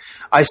make,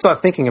 I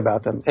start thinking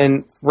about them,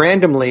 and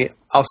randomly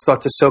I'll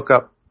start to soak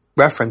up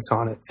reference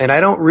on it. And I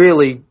don't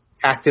really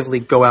actively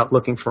go out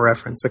looking for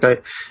reference.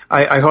 Like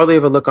I hardly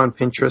ever look on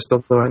Pinterest,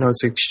 although I know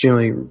it's an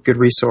extremely good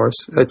resource.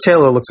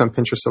 Taylor looks on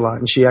Pinterest a lot,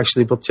 and she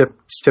actually will tip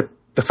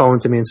the phone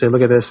to me and say,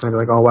 look at this. And I'll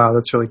be like, oh, wow,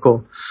 that's really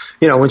cool.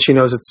 When she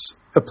knows it's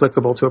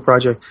applicable to a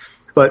project.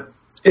 But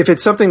if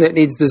it's something that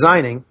needs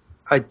designing,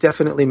 I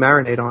definitely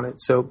marinate on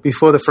it. So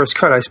before the first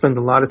cut, I spend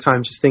a lot of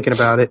time just thinking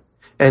about it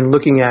and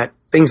looking at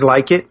things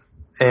like it,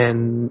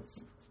 and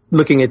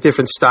looking at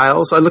different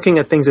styles, or looking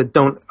at things that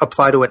don't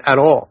apply to it at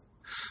all.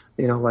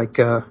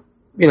 The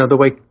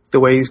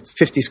way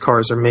 50s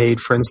cars are made,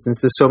 for instance.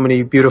 There's so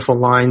many beautiful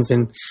lines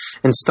and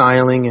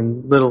styling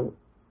and little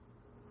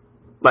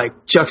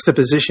like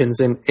juxtapositions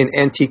in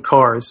antique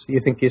cars. You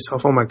think to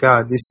yourself, oh my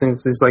God, these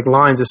like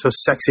lines are so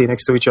sexy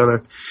next to each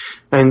other.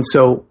 And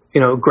so,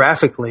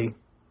 graphically,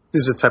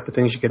 these are the type of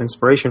things you get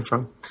inspiration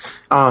from.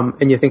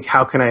 And you think,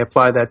 how can I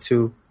apply that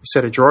to a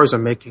set of drawers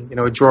I'm making?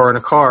 A drawer and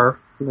a car,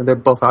 they're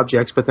both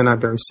objects, but they're not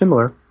very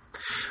similar.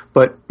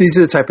 But these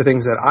are the type of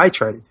things that I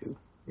try to do.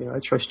 I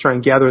try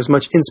and gather as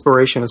much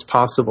inspiration as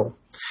possible.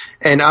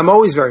 And I'm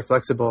always very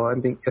flexible. I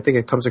think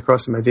it comes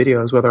across in my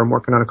videos, whether I'm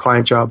working on a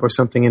client job or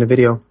something in a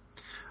video.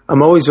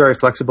 I'm always very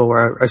flexible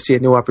where I see a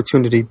new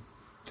opportunity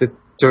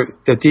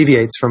that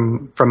deviates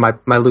from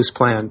my loose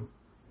plan.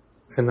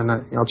 And then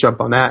I'll jump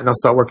on that and I'll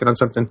start working on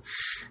something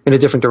in a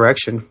different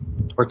direction,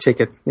 or take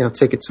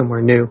it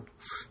somewhere new.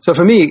 So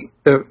for me,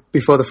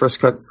 before the first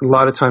cut, a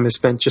lot of time is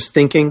spent just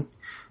thinking.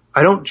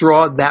 I don't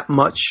draw that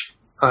much.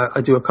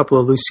 I do a couple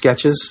of loose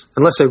sketches,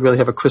 unless I really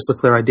have a crystal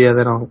clear idea.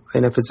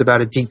 And if it's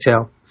about a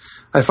detail,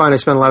 I find I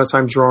spend a lot of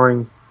time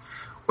drawing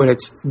when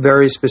it's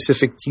very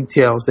specific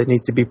details that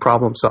need to be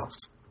problem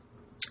solved.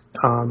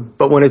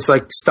 But when it's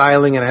like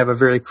styling and I have a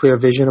very clear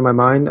vision in my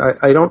mind,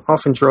 I don't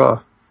often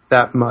draw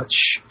that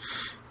much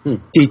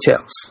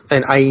details.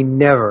 And I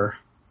never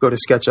go to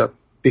SketchUp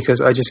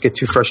because I just get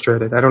too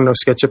frustrated. I don't know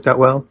SketchUp that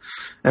well.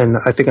 And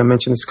I think I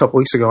mentioned this a couple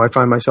weeks ago. I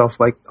find myself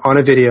like on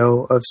a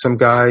video of some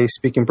guy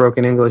speaking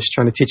broken English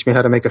trying to teach me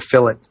how to make a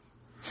fillet.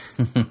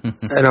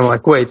 And I'm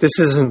like, wait, this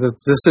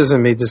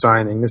isn't me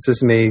designing. This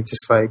is me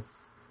just like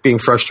being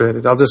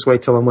frustrated. I'll just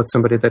wait till I'm with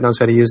somebody that knows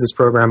how to use this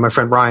program. My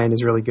friend Ryan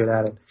is really good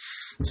at it.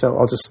 So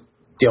I'll just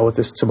deal with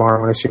this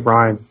tomorrow when I see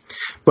Ryan.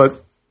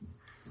 But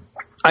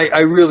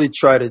I really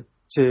try to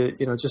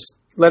just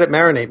let it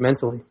marinate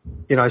mentally.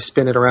 I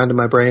spin it around in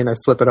my brain. I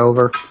flip it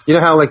over. You know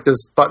how like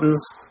those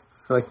buttons,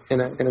 like in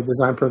a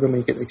design program,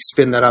 you can like,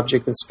 spin that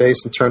object in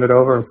space and turn it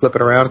over and flip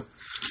it around.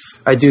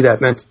 I do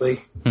that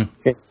mentally.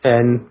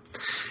 And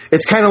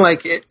it's kind of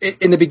like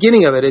in the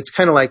beginning of it, it's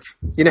kind of like,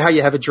 you know how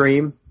you have a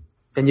dream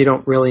and you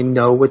don't really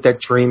know what that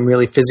dream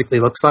really physically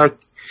looks like?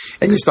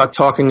 And you start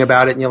talking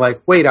about it and you're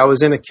like, wait, I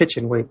was in a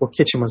kitchen. Wait, what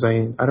kitchen was I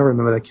in? I don't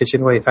remember that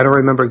kitchen. Wait, I don't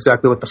remember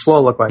exactly what the floor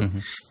looked like.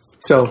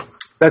 So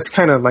that's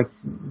kind of like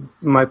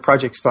my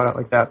project start out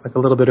like that, like a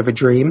little bit of a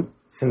dream.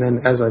 And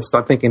then as I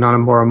start thinking on it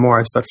more and more,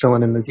 I start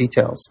filling in the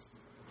details.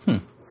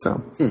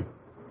 So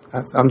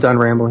I'm done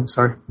rambling.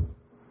 Sorry.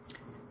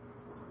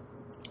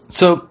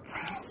 So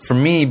for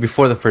me,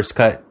 before the first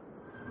cut,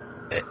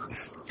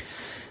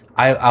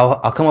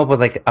 I'll come up with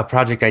like a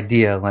project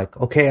idea. Like,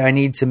 okay, I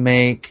need to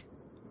make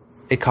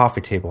a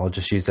coffee table. I'll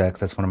just use that because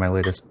that's one of my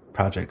latest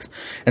projects.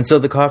 And so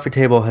the coffee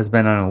table has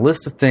been on a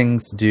list of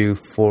things to do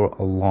for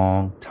a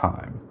long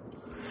time.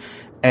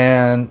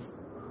 And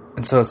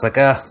so it's like,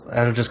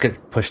 it'll just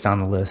get pushed down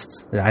the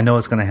list. I know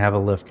it's going to have a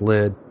lift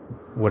lid,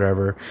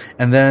 whatever.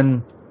 And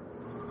then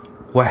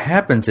what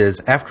happens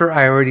is after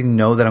I already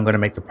know that I'm going to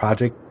make the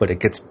project, but it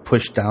gets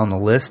pushed down the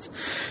list,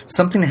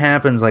 something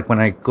happens like when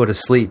I go to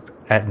sleep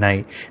at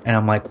night and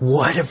I'm like,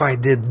 what if I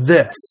did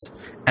this?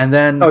 And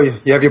then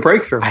you have your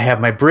breakthrough. I have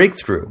my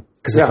breakthrough.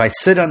 Because if I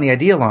sit on the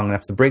idea long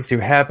enough, the breakthrough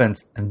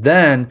happens. And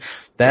then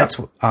that's,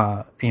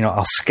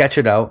 I'll sketch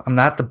it out. I'm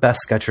not the best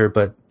sketcher,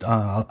 but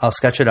I'll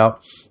sketch it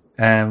out.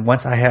 And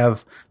once I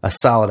have a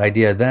solid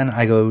idea, then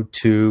I go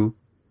to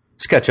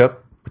SketchUp,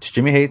 which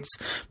Jimmy hates,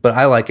 but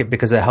I like it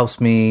because it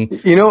helps me.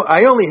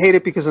 I only hate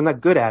it because I'm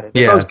not good at it.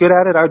 If I was good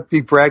at it, I'd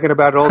be bragging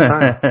about it all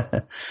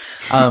the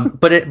time.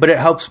 But it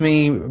helps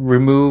me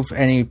remove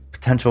any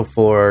potential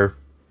for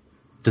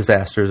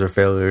disasters or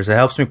failures. It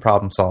helps me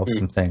problem solve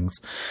some things,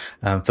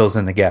 fills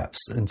in the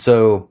gaps. And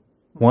so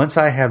once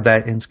I have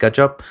that in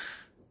SketchUp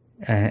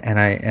and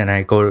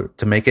I go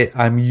to make it,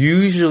 I'm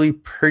usually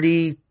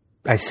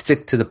I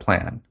stick to the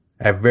plan.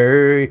 I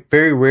very,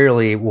 very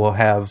rarely will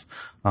have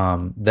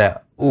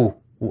that, I'm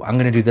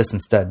going to do this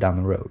instead down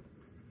the road.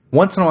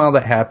 Once in a while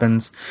that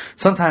happens.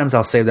 Sometimes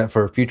I'll save that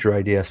for a future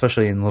idea,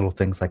 especially in little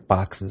things like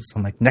boxes.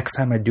 I'm like, next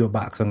time I do a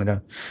box, I'm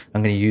going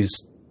to use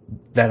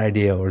that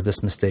idea or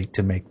this mistake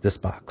to make this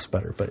box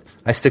better. But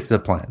I stick to the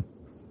plan.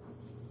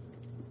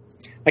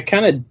 I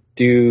kind of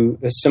do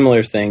a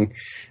similar thing.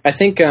 I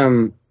think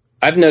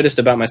I've noticed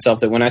about myself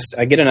that when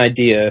I get an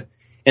idea,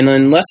 and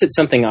unless it's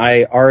something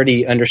I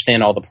already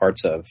understand all the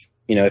parts of,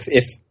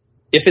 if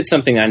it's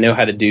something I know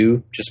how to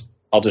do,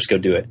 I'll just go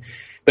do it.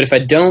 But if I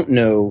don't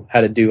know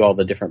how to do all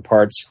the different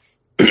parts,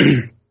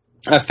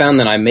 I found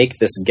that I make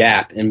this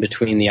gap in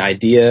between the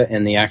idea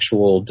and the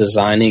actual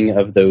designing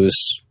of those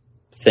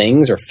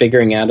things or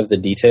figuring out of the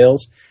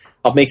details.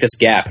 I'll make this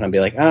gap and I'll be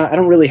like, I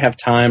don't really have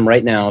time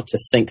right now to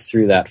think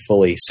through that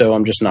fully, so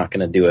I'm just not going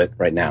to do it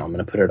right now. I'm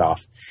going to put it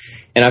off.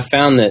 And I've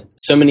found that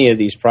so many of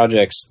these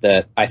projects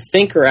that I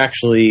think are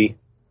actually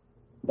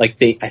I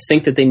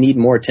think that they need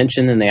more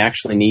attention than they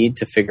actually need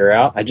to figure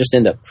out, I just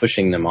end up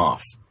pushing them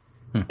off.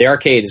 The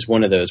arcade is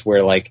one of those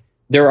where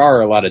there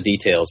are a lot of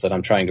details that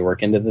I'm trying to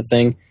work into the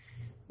thing,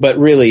 but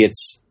really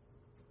it's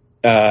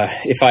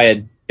if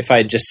I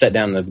had just sat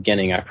down in the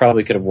beginning, I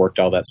probably could have worked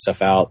all that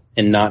stuff out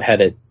and not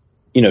had it,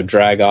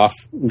 drag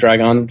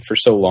on for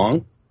so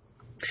long.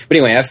 But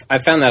anyway, I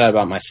found that out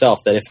about myself,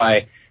 that if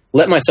I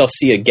let myself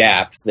see a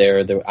gap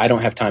there I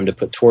don't have time to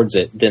put towards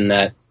it, then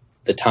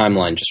the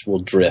timeline just will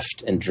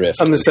drift and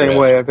drift. I'm the same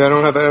way. I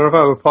don't have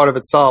a part of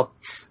it solved.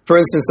 For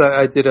instance,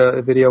 I did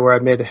a video where I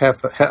made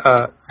half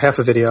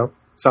a video.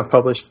 It's not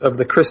published, of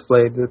the crisp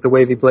blade, the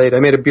wavy blade. I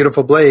made a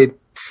beautiful blade,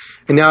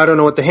 and now I don't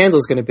know what the handle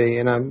is going to be.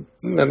 And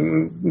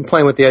I'm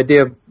playing with the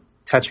idea of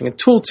attaching a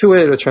tool to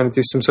it or trying to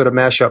do some sort of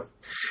mashup.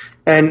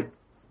 And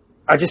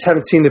I just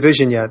haven't seen the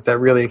vision yet that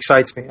really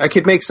excites me. I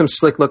could make some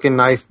slick-looking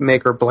knife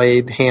maker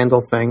blade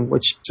handle thing,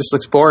 which just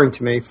looks boring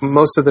to me.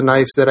 Most of the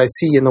knives that I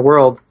see in the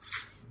world,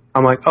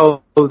 I'm like,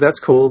 oh, that's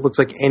cool. It looks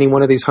like any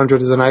one of these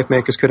hundreds of knife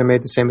makers could have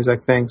made the same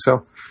exact thing.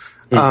 So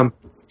I'm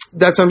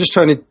just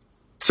trying to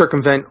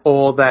circumvent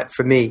all that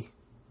for me.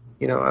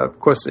 Of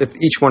course, if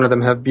each one of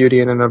them have beauty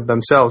in and of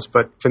themselves,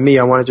 but for me,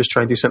 I want to just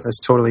try and do something that's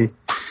totally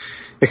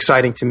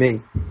exciting to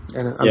me.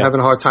 And I'm having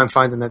a hard time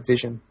finding that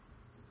vision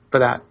for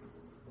that.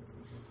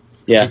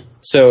 Yeah.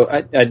 So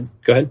I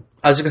go ahead.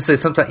 I was just going to say,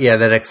 sometimes,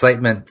 that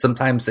excitement,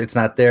 sometimes it's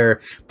not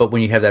there, but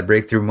when you have that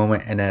breakthrough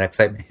moment and that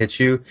excitement hits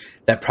you,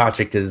 that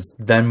project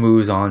then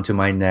moves on to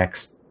my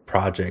next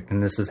project.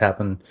 And this has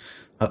happened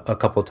a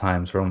couple of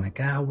times where I'm like,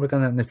 we'll work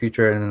on that in the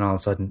future. And then all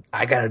of a sudden,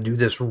 I got to do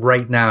this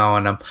right now.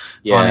 And I'm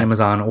on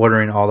Amazon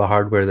ordering all the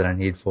hardware that I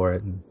need for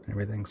it and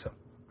everything. So,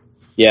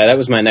 yeah, that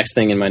was my next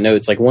thing in my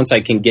notes. Like, once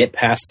I can get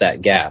past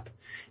that gap,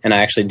 and I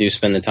actually do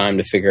spend the time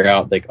to figure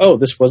out,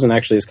 this wasn't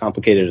actually as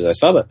complicated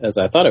as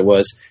I thought it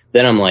was,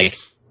 then I'm like,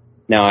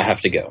 now I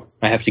have to go.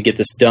 I have to get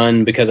this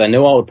done because I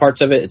know all the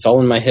parts of it. It's all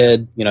in my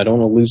head. I don't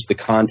want to lose the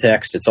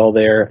context. It's all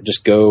there.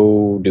 Just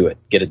go do it.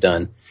 Get it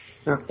done.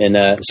 Yeah.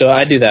 And so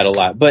I do that a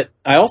lot. But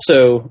I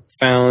also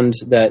found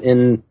that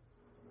in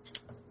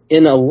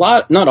a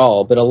lot, not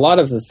all, but a lot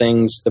of the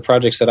things, the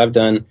projects that I've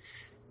done,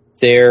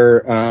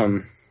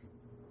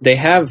 they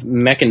have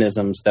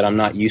mechanisms that I'm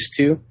not used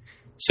to.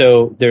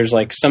 So there's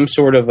like some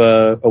sort of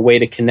a way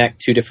to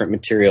connect two different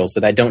materials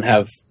that I don't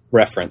have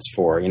reference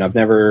for. I've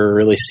never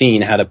really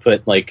seen how to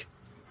put like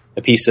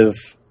a piece of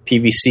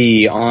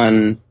PVC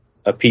on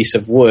a piece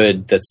of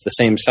wood that's the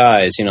same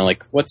size.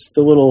 Like what's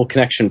the little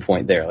connection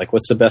point there? Like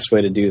what's the best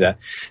way to do that?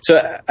 So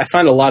I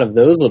find a lot of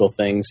those little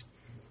things,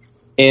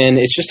 and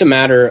it's just a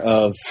matter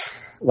of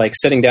like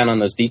sitting down on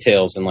those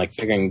details and like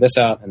figuring this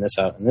out and this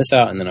out and this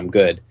out, and then I'm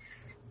good.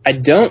 I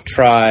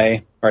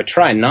try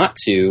not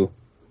to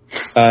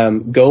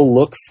go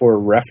look for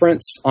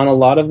reference on a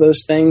lot of those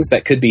things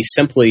that could be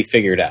simply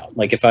figured out.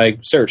 Like if I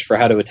search for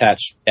how to attach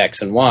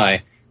X and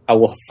Y, I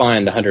will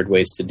find 100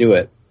 ways to do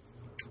it.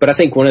 But I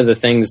think one of the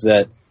things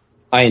that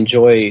I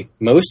enjoy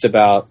most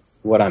about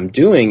what I'm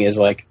doing is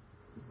like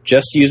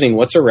just using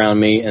what's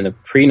around me and the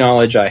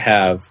pre-knowledge I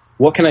have.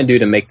 What can I do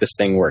to make this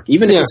thing work?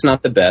 Even if it's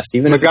not the best,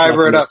 even if it's not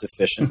the most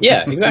efficient.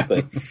 Yeah,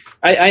 exactly.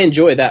 I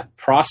enjoy that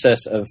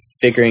process of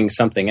figuring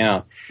something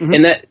out. Mm-hmm.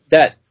 And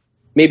that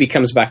maybe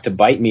comes back to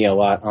bite me a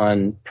lot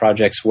on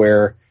projects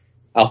where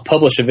I'll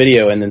publish a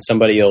video and then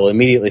somebody will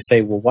immediately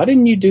say, well, why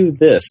didn't you do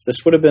this?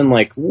 This would have been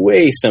like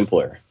way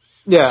simpler.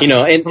 Yeah.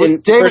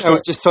 And David, I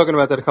was just talking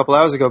about that a couple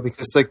hours ago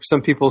because like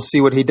some people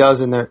see what he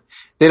does and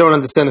they don't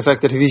understand the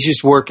fact that he's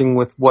just working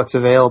with what's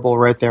available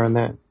right there and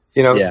then.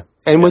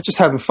 And we're just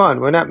having fun.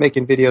 We're not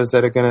making videos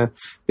that are going to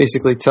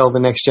basically tell the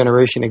next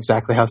generation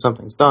exactly how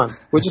something's done.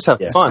 We're just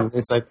having fun.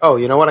 It's like, oh,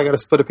 you know what? I got to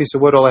split a piece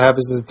of wood. All I have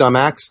is this dumb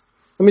axe.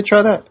 Let me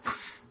try that.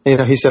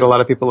 He said a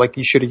lot of people like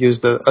you should have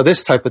used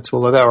this type of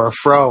tool or that or a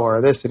fro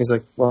or this. And he's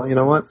like, well, you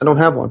know what? I don't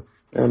have one.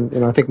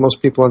 And I think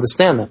most people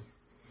understand that.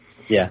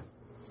 Yeah.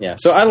 Yeah.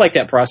 So I like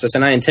that process,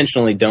 and I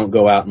intentionally don't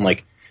go out and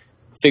like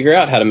figure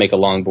out how to make a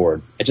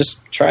longboard. I just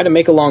try to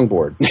make a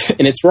longboard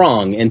and it's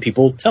wrong and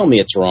people tell me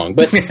it's wrong,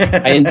 but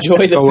I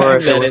enjoy the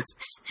fact that it's,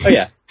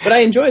 but I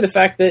enjoy the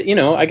fact that,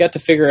 I got to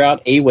figure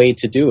out a way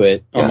to do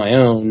it on my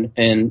own.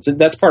 And so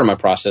that's part of my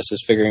process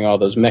is figuring all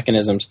those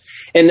mechanisms.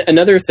 And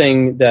another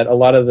thing that a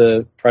lot of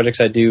the projects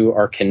I do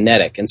are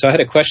kinetic. And so I had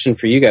a question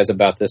for you guys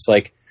about this.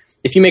 Like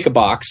if you make a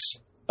box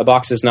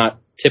is not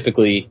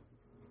typically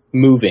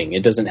moving.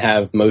 It doesn't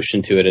have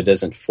motion to it. It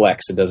doesn't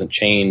flex. It doesn't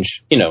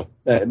change,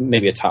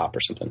 maybe a top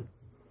or something.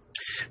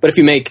 But if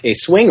you make a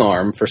swing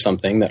arm for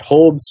something that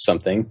holds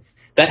something,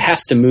 that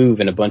has to move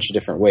in a bunch of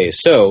different ways.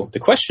 So the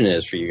question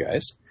is for you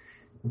guys,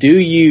 do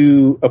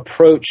you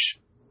approach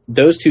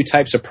those two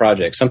types of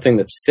projects, something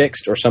that's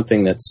fixed or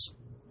something that's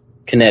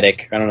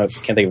kinetic? I don't know if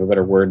I can't think of a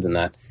better word than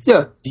that.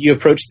 Yeah. Do you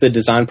approach the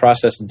design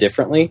process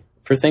differently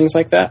for things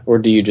like that, or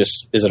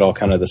is it all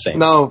kind of the same?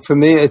 No, for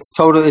me, it's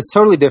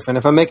totally different.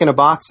 If I'm making a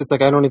box, it's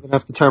like I don't even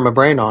have to turn my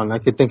brain on. I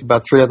could think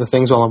about 3 other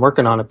things while I'm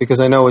working on it because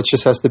I know it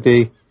just has to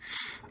be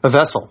a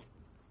vessel.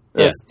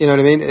 Yeah. You know what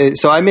I mean?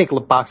 So I make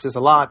boxes a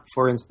lot,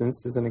 for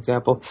instance, as an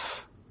example,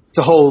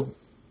 to hold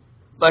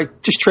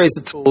like just trays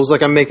of tools.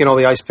 Like I'm making all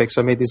the ice picks.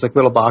 So I made these like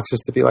little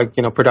boxes to be like,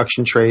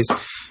 production trays.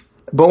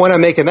 But when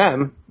I'm making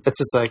them, it's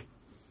just like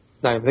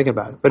not even thinking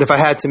about it. But if I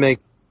had to make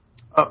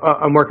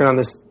I'm working on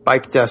this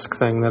bike desk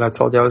thing that I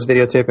told you I was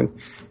videotaping.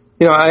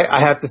 I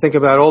have to think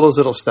about all those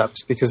little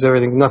steps because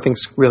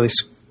nothing's really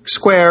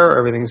square.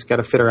 Everything's got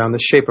to fit around the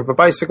shape of a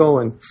bicycle.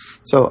 And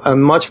so I'm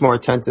much more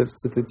attentive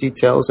to the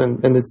details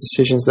and the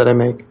decisions that I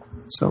make.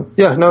 So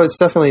it's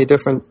definitely a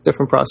different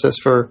process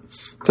for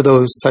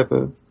those type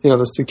of,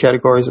 those 2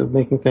 categories of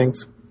making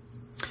things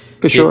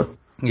for sure.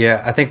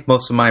 Yeah. I think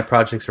most of my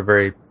projects are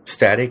very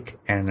static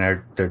and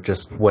they're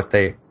just what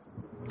they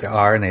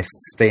are and they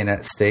stay in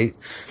that state.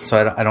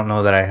 So I don't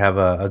know that I have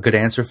a good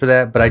answer for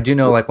that, but I do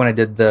know like when I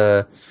did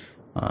the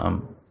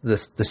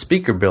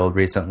speaker build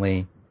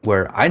recently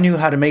where I knew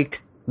how to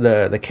make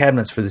the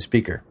cabinets for the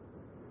speaker.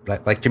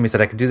 Like Jimmy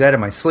said, I could do that in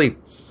my sleep.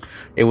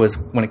 It was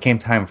when it came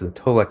time for the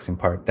Tolexing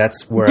part.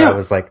 That's where I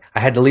was like, I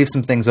had to leave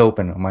some things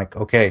open. I'm like,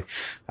 okay,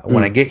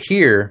 when I get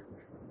here,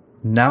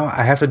 now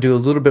I have to do a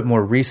little bit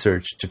more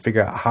research to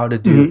figure out how to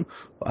do.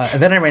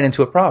 And then I ran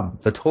into a problem.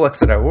 The Tolex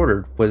that I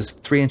ordered was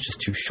 3 inches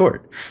too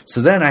short.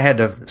 So then I had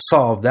to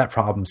solve that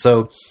problem.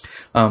 So,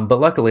 but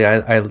luckily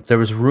there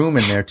was room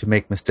in there to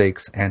make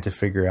mistakes and to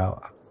figure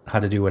out how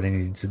to do what I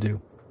needed to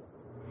do.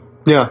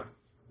 Yeah.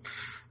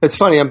 It's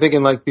funny. I'm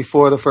thinking like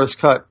before the first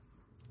cut.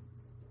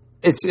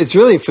 It's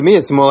really, for me,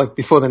 it's more like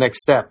before the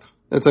next step.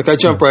 It's like I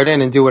jump right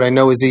in and do what I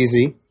know is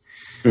easy.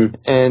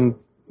 And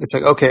it's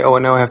like, okay,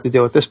 now I have to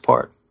deal with this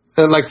part.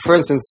 Like, for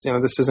instance,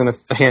 this isn't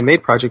a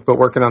handmade project, but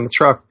working on the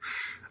truck,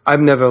 I've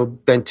never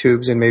bent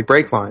tubes and made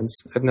brake lines.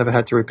 I've never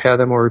had to repair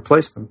them or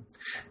replace them.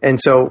 And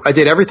so I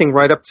did everything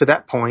right up to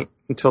that point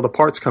until the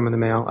parts come in the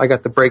mail. I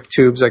got the brake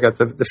tubes, I got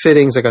the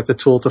fittings, I got the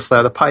tool to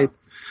flare the pipe.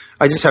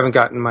 I just haven't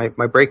gotten my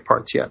brake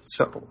parts yet.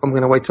 So I'm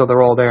going to wait till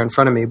they're all there in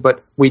front of me.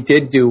 But we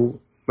did do,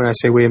 when I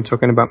say we, I'm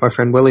talking about my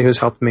friend Willie, who's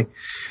helped me.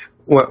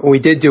 We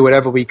did do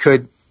whatever we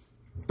could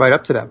right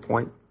up to that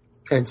point.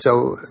 And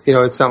so,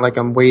 it's not like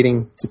I'm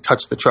waiting to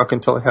touch the truck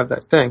until I have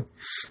that thing.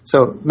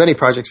 So many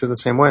projects are the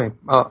same way.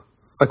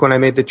 Like when I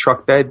made the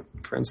truck bed,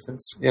 for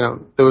instance,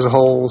 there was a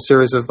whole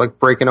series of like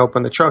breaking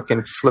open the truck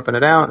and flipping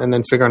it out and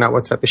then figuring out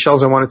what type of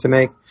shelves I wanted to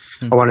make.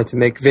 I wanted to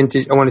make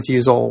vintage. I wanted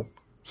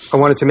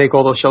to make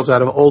all those shelves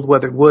out of old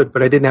weathered wood,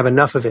 but I didn't have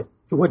enough of it.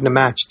 It wouldn't have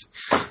matched.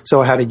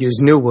 So I had to use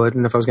new wood.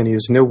 And if I was going to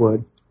use new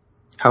wood,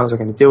 how was I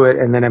going to do it?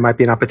 And then it might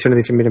be an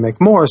opportunity for me to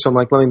make more. So I'm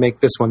like, let me make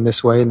this one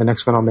this way, and the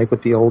next one I'll make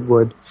with the old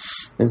wood.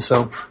 And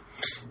so,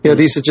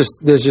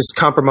 there's just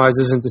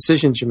compromises and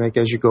decisions you make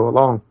as you go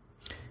along.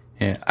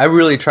 Yeah, I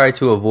really try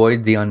to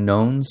avoid the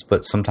unknowns,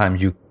 but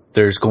sometimes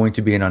there's going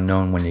to be an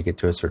unknown when you get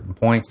to a certain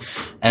point.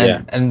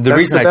 And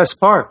that's the best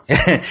part.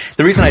 The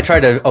reason I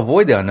try to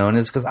avoid the unknown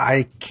is because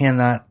I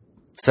cannot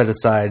set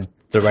aside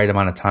the right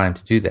amount of time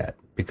to do that,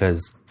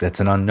 because that's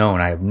an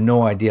unknown. I have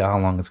no idea how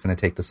long it's going to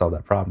take to solve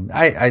that problem.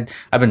 I've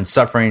been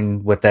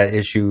suffering with that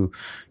issue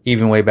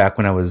even way back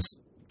when I was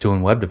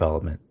doing web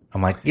development.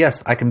 I'm like,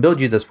 yes, I can build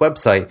you this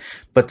website,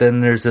 but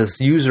then there's this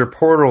user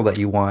portal that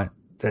you want.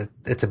 That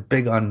it's a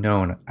big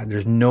unknown.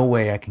 There's no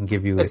way I can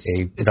give you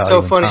It's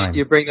so funny time.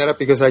 You bring that up,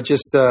 because I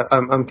just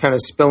I'm kind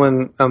of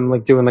spilling. I'm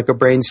like doing like a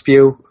brain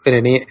spew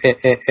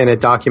in a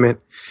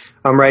document.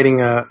 I'm writing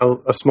a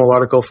small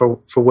article for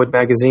Wood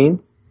Magazine,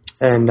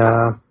 and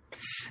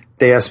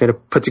they asked me to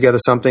put together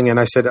something, and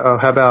I said, "Oh,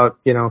 how about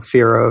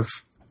fear of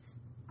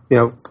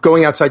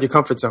going outside your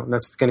comfort zone?"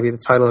 That's going to be the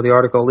title of the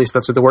article. At least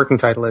that's what the working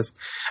title is.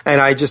 And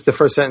the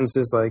first sentence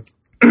is like,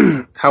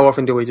 how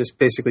often do we just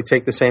basically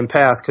take the same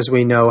path because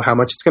we know how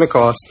much it's going to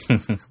cost,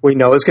 we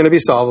know it's going to be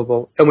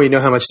solvable, and we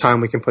know how much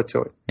time we can put to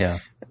it. Yeah.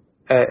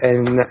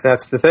 And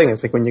that's the thing.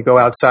 It's like when you go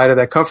outside of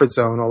that comfort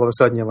zone, all of a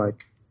sudden you're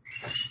like,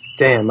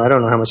 damn, I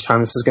don't know how much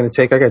time this is going to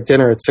take. I got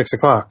dinner at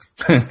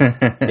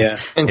 6:00. Yeah.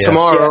 And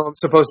tomorrow I'm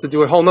supposed to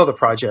do a whole nother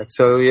project.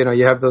 So,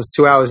 you have those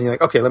 2 hours and you're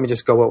like, okay, let me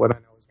just go with what I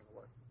know is going to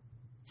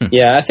work.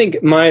 Yeah, I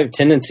think my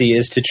tendency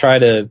is to try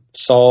to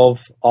solve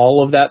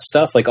all of that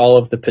stuff, like all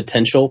of the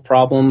potential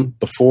problem,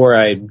 before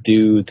I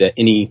do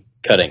any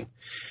cutting.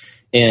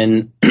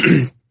 And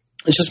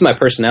it's just my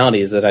personality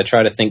is that I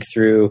try to think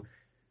through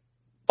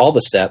all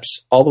the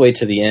steps all the way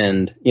to the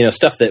end,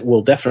 stuff that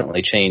will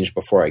definitely change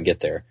before I get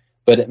there.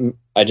 But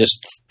I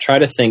just try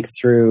to think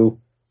through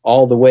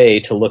all the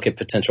way to look at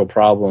potential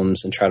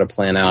problems and try to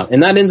plan out.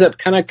 And that ends up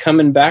kind of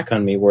coming back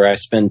on me where I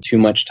spend too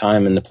much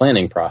time in the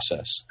planning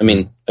process. I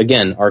mean,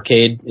 again,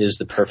 Arcade is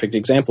the perfect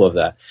example of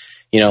that.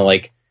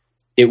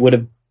 It would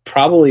have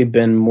probably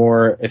been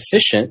more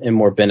efficient and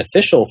more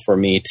beneficial for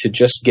me to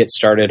just get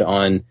started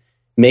on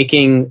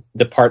making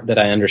the part that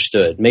I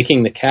understood,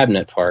 making the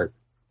cabinet part,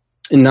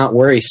 and not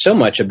worry so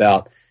much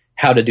about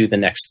how to do the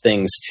next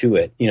things to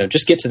it.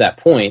 Just get to that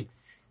point.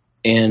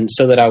 And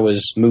so that I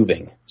was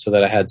moving, so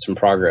that I had some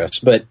progress.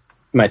 But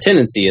my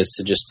tendency is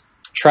to just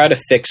try to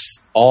fix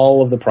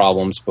all of the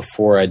problems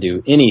before I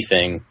do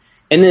anything.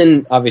 And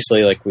then,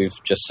 obviously, like we've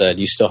just said,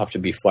 you still have to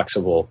be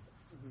flexible,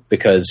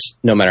 because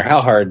no matter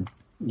how hard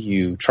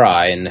you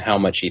try and how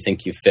much you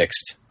think you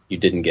fixed, you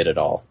didn't get it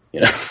all.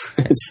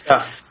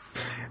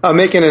 I'm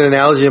making an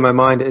analogy in my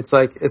mind. It's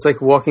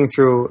like walking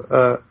through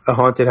a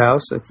haunted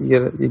house. Like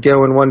you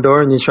go in one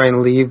door and you try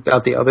and leave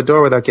out the other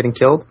door without getting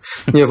killed.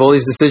 And you have all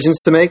these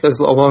decisions to make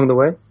along the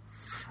way,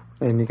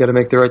 and you got to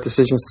make the right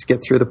decisions to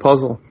get through the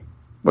puzzle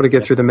or to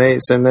get through the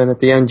maze. And then at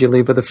the end, you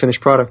leave with a finished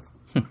product.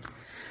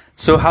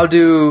 So, how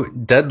do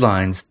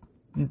deadlines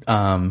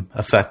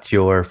affect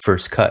your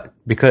first cut?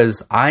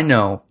 Because I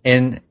know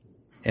in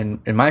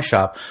my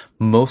shop,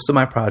 most of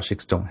my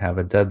projects don't have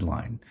a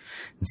deadline.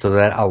 And so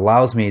that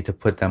allows me to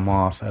put them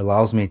off. It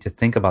allows me to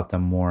think about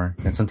them more.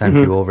 And sometimes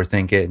you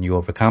overthink it and you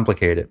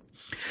overcomplicate it.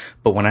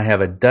 But when I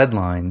have a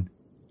deadline,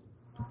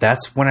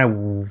 that's when I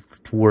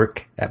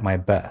work at my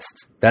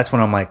best. That's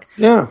when I'm like,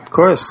 yeah, of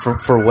course.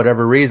 For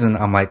whatever reason,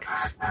 I'm like,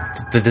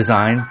 the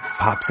design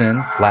pops in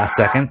last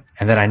second,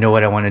 and then I know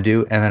what I want to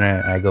do, and then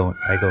I go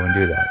and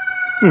do that.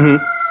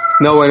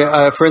 Mm-hmm.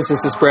 No, for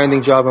instance, this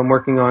branding job I'm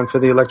working on for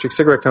the electric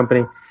cigarette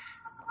company,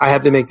 I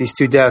have to make these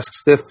 2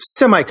 desks. They're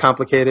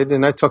semi-complicated,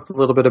 and I talked a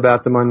little bit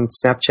about them on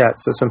Snapchat,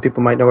 so some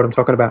people might know what I'm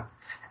talking about.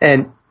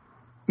 And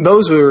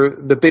those were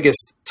the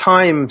biggest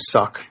time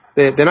suck.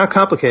 They're not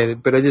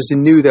complicated, but I just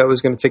knew that was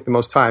going to take the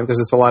most time, because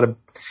it's a lot of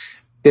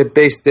 – they're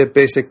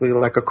basically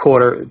like a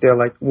quarter. They're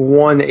like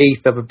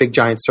 1/8 of a big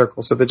giant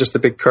circle, so they're just a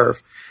big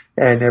curve,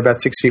 and they're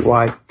about 6 feet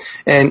wide.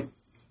 And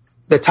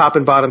the top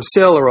and bottom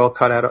sill are all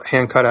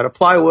hand cut out of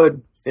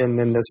plywood. And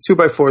then there's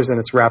 2x4s, and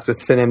it's wrapped with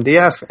thin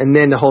MDF, and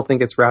then the whole thing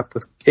gets wrapped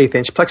with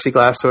 1/8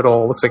 plexiglass, so it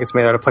all looks like it's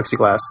made out of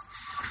plexiglass,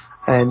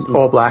 and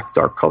all black,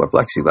 dark color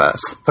plexiglass.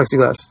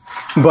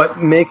 But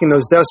making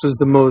those desks was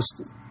the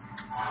most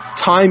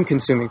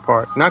time-consuming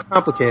part. Not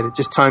complicated,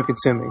 just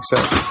time-consuming. So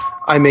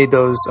I made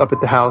those up at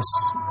the house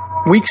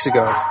weeks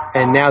ago,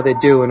 and now they're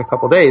due in a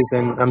couple of days,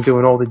 and I'm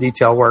doing all the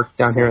detail work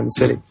down here in the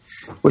city,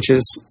 which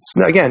is,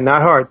 again,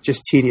 not hard,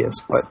 just tedious,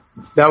 but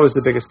that was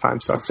the biggest time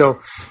suck.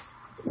 So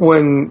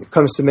when it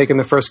comes to making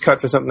the first cut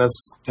for something that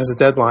has a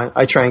deadline,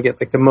 I try and get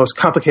like the most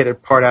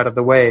complicated part out of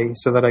the way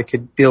so that I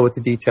could deal with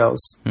the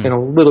details in a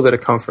little bit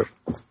of comfort.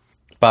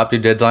 Bob, do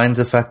deadlines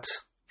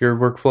affect your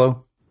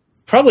workflow?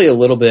 Probably a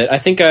little bit. I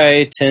think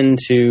I tend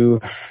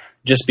to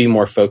just be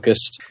more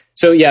focused.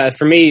 So yeah,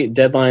 for me,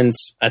 deadlines,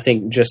 I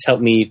think, just help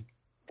me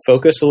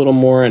focus a little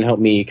more and help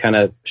me kind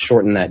of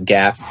shorten that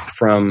gap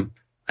from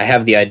I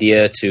have the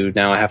idea to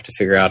now I have to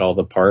figure out all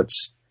the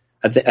parts.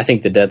 I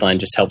think the deadline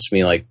just helps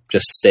me like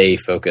just stay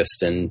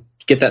focused and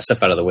get that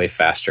stuff out of the way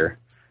faster.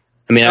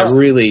 I mean, I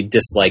really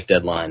dislike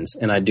deadlines,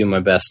 and I do my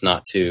best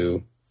not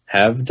to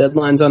have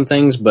deadlines on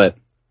things, but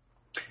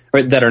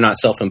or that are not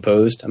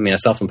self-imposed. I mean, I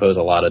self-impose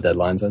a lot of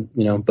deadlines on,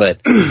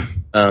 but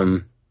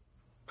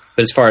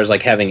as far as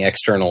like having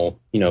external,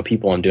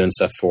 people I'm doing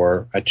stuff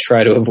for, I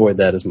try to avoid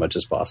that as much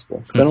as possible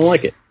because I don't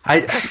like it.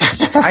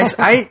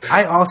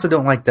 I also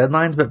don't like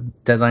deadlines,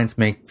 but deadlines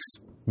makes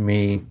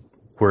me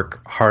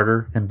work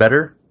harder and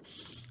better.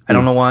 I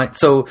don't know why.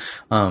 So,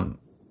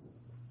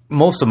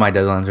 most of my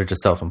deadlines are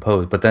just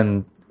self-imposed, but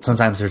then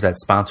sometimes there's that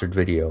sponsored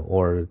video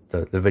or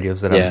the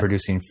videos that I'm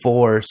producing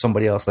for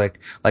somebody else, like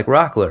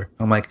Rockler.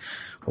 I'm like,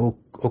 oh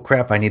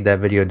crap, I need that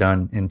video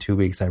done in 2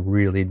 weeks. I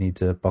really need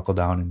to buckle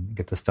down and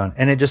get this done.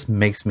 And it just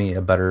makes me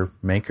a better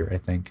maker, I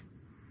think,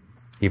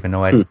 even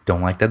though I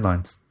don't like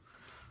deadlines.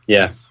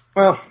 Yeah.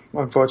 Well,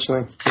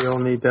 unfortunately, we all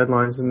need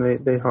deadlines,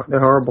 and they're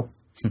horrible.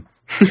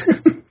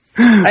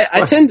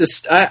 I tend to.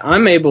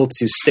 I'm able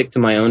to stick to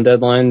my own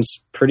deadlines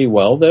pretty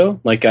well, though.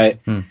 Like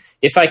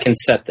if I can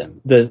set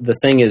them. The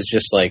thing is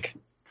just like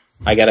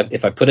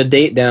if I put a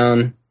date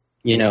down,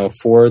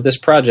 for this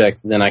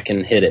project, then I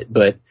can hit it.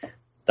 But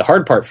the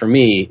hard part for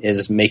me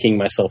is making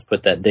myself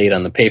put that date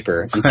on the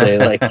paper and say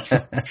like,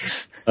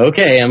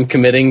 okay, I'm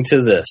committing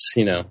to this.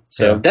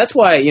 So that's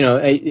why I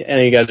know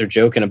you guys are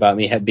joking about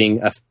me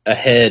being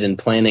ahead and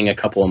planning a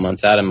couple of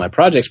months out in my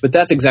projects, but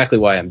that's exactly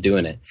why I'm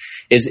doing it.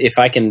 Is if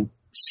I can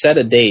set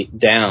a date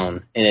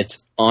down and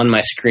it's on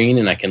my screen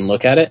and I can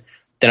look at it,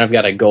 then I've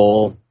got a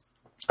goal.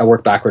 I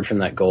work backward from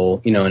that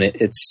goal, and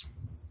it's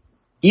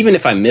even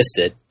if I missed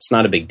it, it's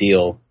not a big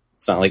deal.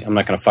 It's not like I'm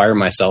not going to fire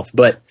myself,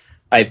 but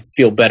I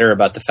feel better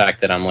about the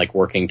fact that I'm like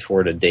working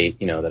toward a date,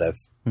 that I've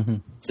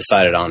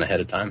decided on ahead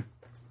of time.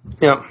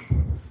 Yeah.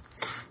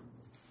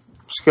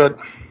 It's good.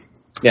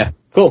 Yeah.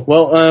 Cool.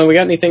 Well, we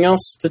got anything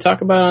else to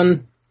talk about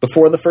on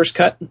before the first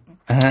cut?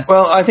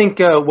 Well, I think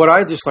what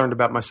I just learned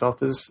about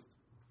myself is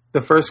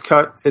the first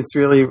cut, it's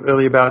really,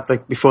 really about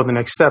like before the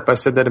next step. I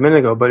said that a minute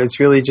ago, but it's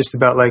really just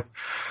about like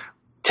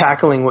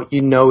tackling what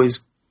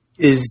is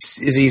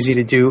easy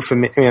to do for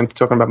me. I mean, I'm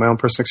talking about my own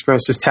personal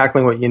experience, just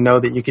tackling what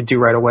that you could do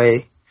right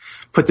away,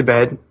 put to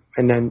bed,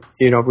 and then,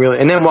 really,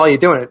 and then while you're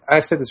doing it,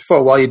 I've said this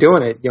before, while you're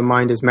doing it, your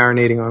mind is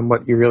marinating on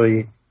what you're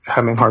really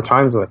having hard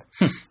times with.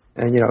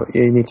 And, you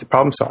need to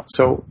problem solve.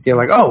 So you're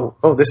like, oh,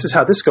 this is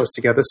how this goes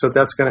together. So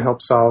that's going to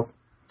help solve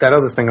that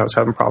other thing I was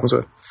having problems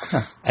with.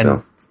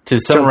 And to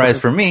summarize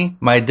for me,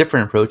 my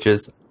different approach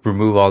is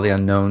remove all the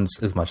unknowns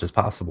as much as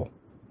possible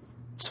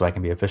so I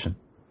can be efficient.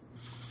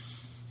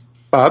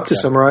 Bob, to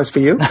summarize for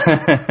you?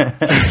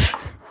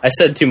 I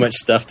said too much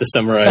stuff to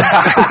summarize.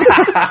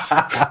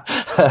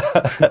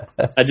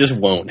 I just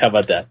won't. How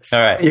about that? All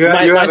right. You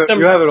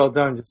have it all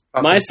done. Just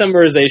my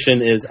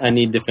summarization is I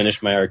need to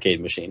finish my arcade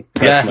machine.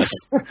 That's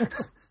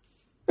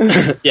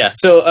yeah.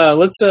 So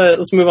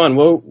let's move on.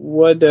 What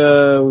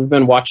we've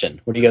been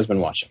watching? What have you guys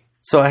been watching?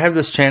 So I have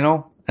this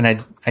channel, and I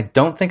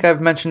don't think I've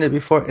mentioned it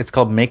before. It's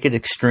called Make It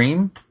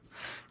Extreme.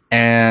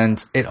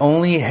 And it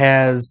only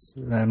has,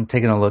 I'm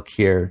taking a look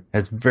here,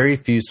 has very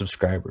few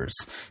subscribers,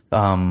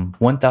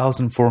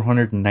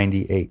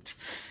 1,498.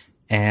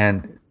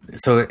 And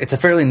so it's a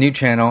fairly new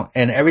channel,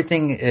 and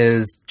everything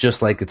is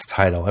just like its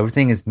title.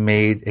 Everything is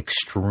made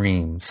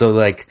extreme. So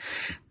like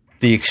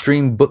the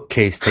extreme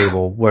bookcase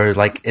table, where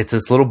like it's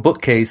this little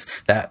bookcase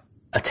that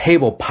a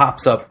table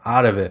pops up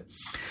out of it.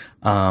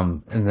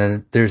 And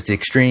then there's the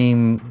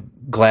extreme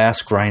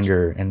glass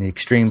grinder and the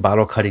extreme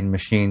bottle cutting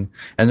machine,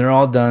 and they're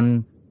all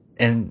done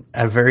in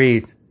a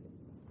very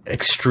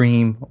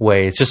extreme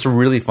way. It's just a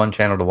really fun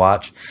channel to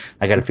watch.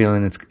 I got a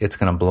feeling it's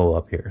going to blow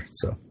up here.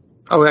 So.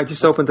 Oh, I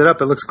just opened it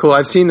up. It looks cool.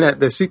 I've seen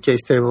that. The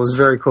suitcase table is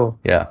very cool.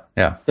 Yeah.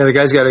 Yeah, the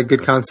guy's got a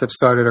good concept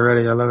started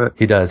already. I love it.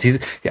 He does.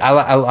 What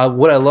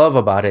I love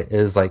about it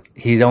is like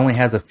he only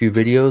has a few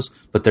videos,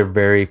 but they're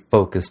very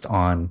focused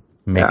on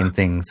making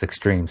things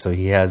extreme. So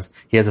he has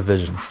a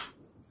vision.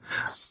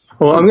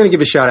 Well, I'm going to give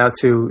a shout out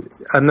to,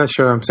 I'm not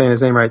sure I'm saying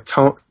his name right,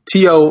 Tommo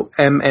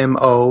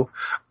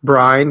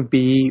Bryne,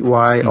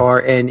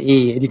 Byrne. Do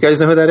you guys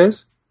know who that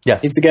is?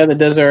 Yes. He's the guy that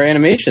does our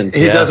animations.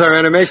 He does our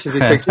animations.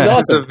 He takes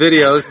pieces of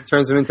videos and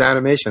turns them into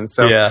animations.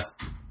 So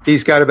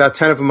he's got about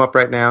 10 of them up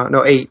right now.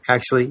 No, 8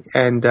 actually.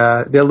 And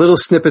they're little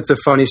snippets of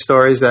funny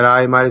stories that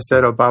I might have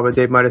said or Bob or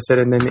Dave might have said.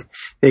 And then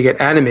they get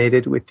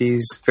animated with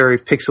these very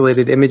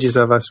pixelated images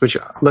of us, which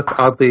look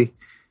oddly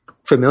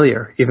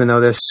familiar, even though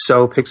they're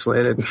so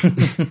pixelated.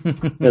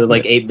 They're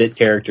like 8-bit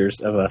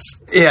characters of us.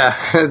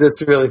 Yeah,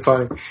 that's really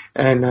funny.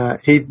 And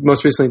he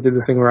most recently did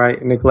the thing where I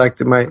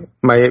neglected my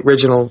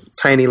original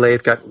tiny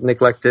lathe got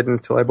neglected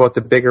until I bought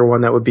the bigger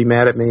one that would be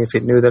mad at me if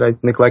it knew that I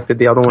neglected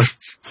the other one.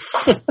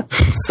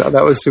 So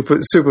that was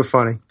super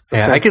funny. So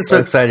yeah, I get so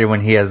excited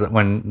when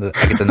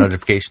I get the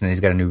notification that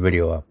he's got a new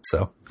video up.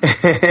 So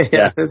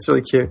yeah, that's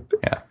really cute.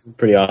 Yeah,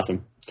 pretty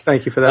awesome.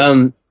 Thank you for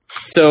that.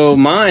 So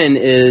mine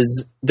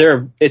is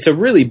it's a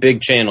really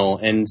big channel,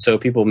 and so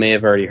people may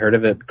have already heard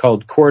of it,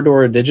 called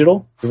Corridor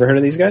Digital. You ever heard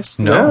of these guys?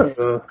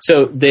 No.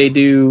 So they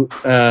do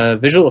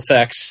visual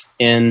effects,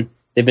 and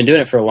they've been doing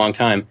it for a long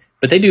time,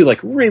 but they do like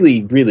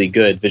really, really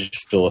good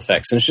visual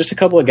effects. And it's just a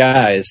couple of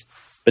guys,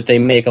 but they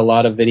make a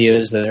lot of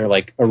videos that are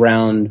like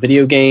around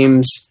video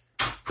games,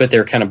 but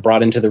they're kind of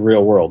brought into the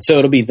real world. So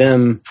it'll be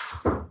them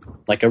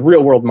like a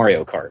real world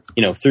Mario Kart,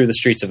 through the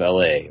streets of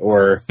LA,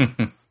 or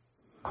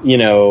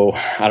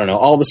I don't know,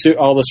 all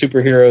the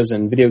superheroes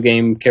and video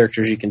game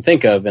characters you can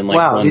think of, and like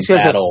wow, these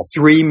guys battle.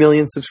 Have 3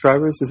 million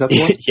subscribers. Is that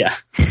the one? Yeah.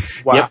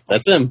 Wow. Yep,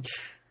 that's them.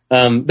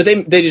 But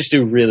they just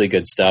do really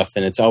good stuff,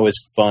 and it's always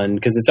fun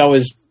because it's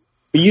always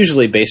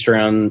usually based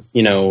around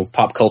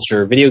pop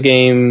culture, video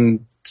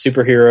game,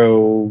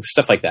 superhero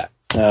stuff like that.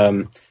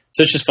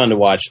 So it's just fun to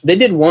watch. They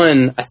did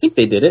one, I think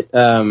they did it,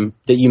 that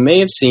you may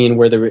have seen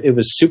where it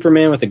was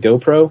Superman with a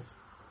GoPro.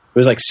 It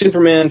was like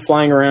Superman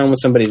flying around with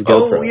somebody's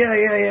GoPro. Oh,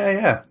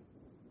 yeah.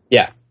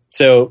 Yeah.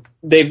 So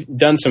they've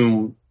done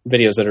some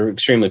videos that are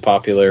extremely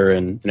popular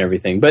and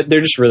everything, but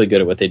they're just really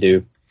good at what they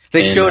do.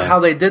 They showed how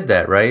they did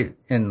that, right?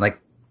 And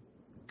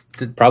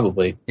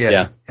probably.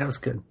 Yeah. That was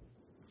good.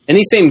 And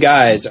these same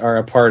guys are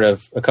a part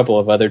of a couple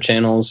of other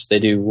channels. They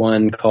do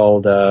one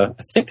called, I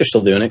think they're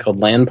still doing it, called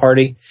LAN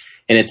Party.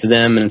 And it's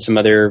them and some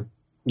other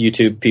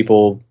YouTube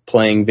people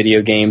playing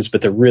video games,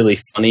 but they're really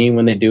funny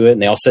when they do it.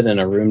 And they all sit in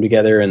a room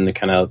together and they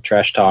kind of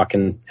trash talk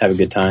and have a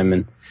good time.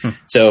 And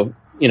so,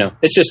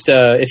 it's just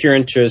if you're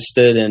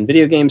interested in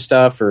video game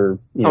stuff or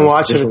I'm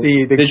watching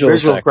the visual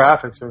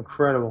graphics are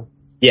incredible.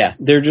 Yeah,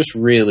 they're just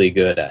really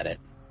good at it.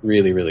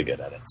 Really, really good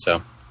at it.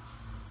 So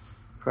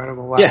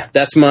incredible. Wow. Yeah,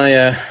 that's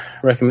my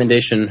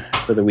recommendation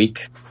for the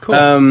week.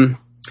 Cool.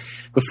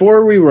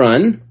 Before we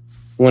run,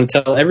 I want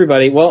to tell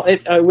everybody, well,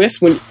 I guess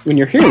when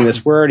you're hearing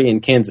this, we're already in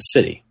Kansas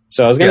City.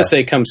 So I was going to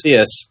say come see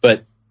us,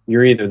 but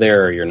you're either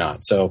there or you're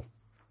not. So,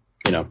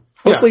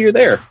 hopefully you're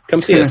there.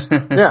 Come see us.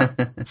 Yeah.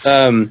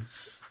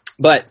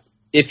 But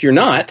if you're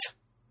not,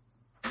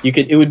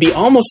 it would be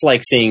almost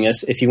like seeing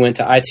us if you went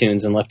to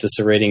iTunes and left us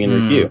a rating and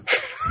review.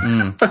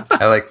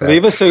 I like that.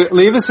 Leave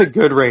us a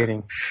good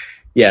rating.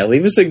 Yeah,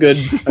 leave us a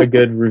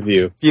good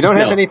review. If you don't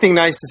have anything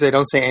nice to say,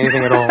 don't say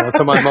anything at all. That's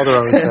what my mother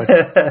always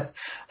said.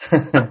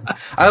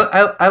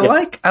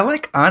 I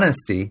like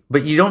honesty,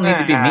 but you don't need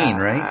to be mean,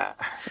 right?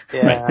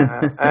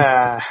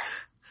 Yeah.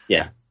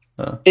 Yeah.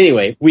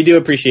 Anyway, we do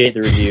appreciate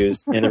the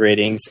reviews and the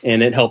ratings,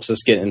 and it helps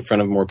us get in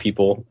front of more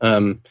people,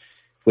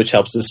 which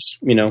helps us,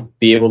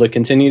 be able to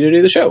continue to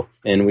do the show.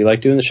 And we like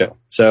doing the show.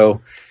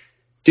 So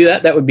do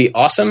that. That would be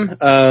awesome.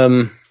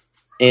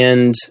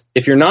 And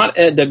if you're not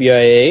at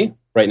WIA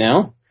right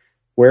now,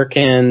 where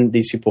can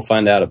these people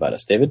find out about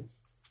us, David?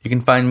 You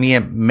can find me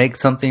at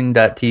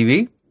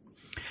makesomething.tv.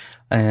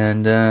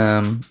 And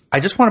I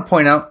just want to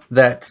point out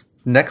that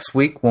next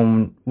week,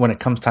 when it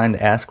comes time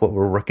to ask what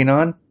we're working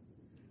on,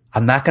 I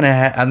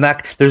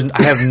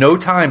have no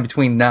time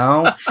between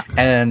now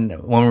and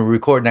when we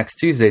record next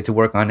Tuesday to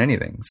work on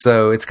anything.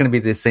 So it's going to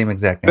be the same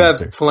exact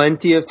answer. You have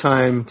plenty of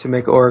time to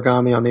make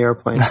origami on the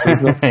airplane. So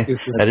there's no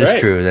excuses. That is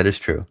true. That is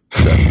true.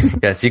 So,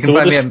 yes, you can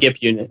find me. We'll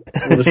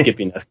just skip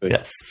you next week.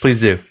 Yes, please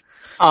do.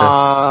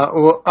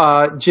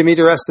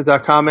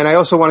 JimmyDeResta.com. And I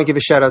also want to give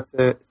a shout out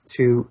to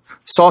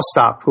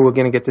SawStop, who we're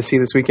going to get to see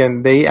this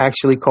weekend. They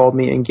actually called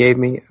me and gave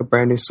me a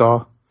brand new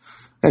saw.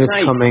 And it's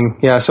coming.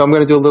 Yeah, so I'm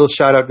going to do a little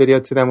shout-out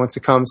video to them once it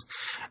comes.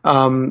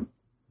 One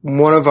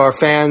of our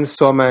fans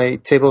saw my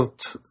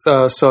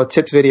saw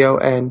tipped video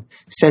and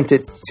sent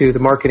it to the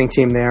marketing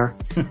team there.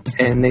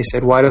 And they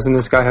said, why doesn't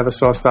this guy have a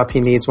SawStop? He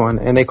needs one.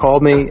 And they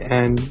called me,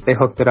 and they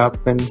hooked it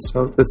up. And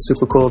so that's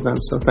super cool of them.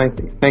 So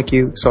thank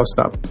you,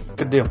 SawStop.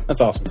 Good deal.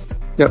 That's awesome.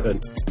 Yep.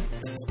 Good.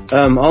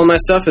 All my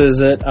stuff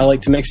is at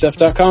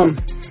iliketomakestuff.com,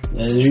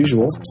 as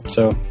usual.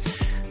 So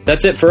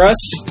that's it for us.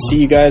 See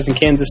you guys in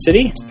Kansas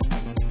City.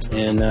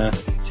 And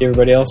see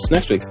everybody else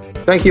next week.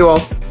 Thank you all.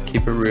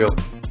 Keep it real.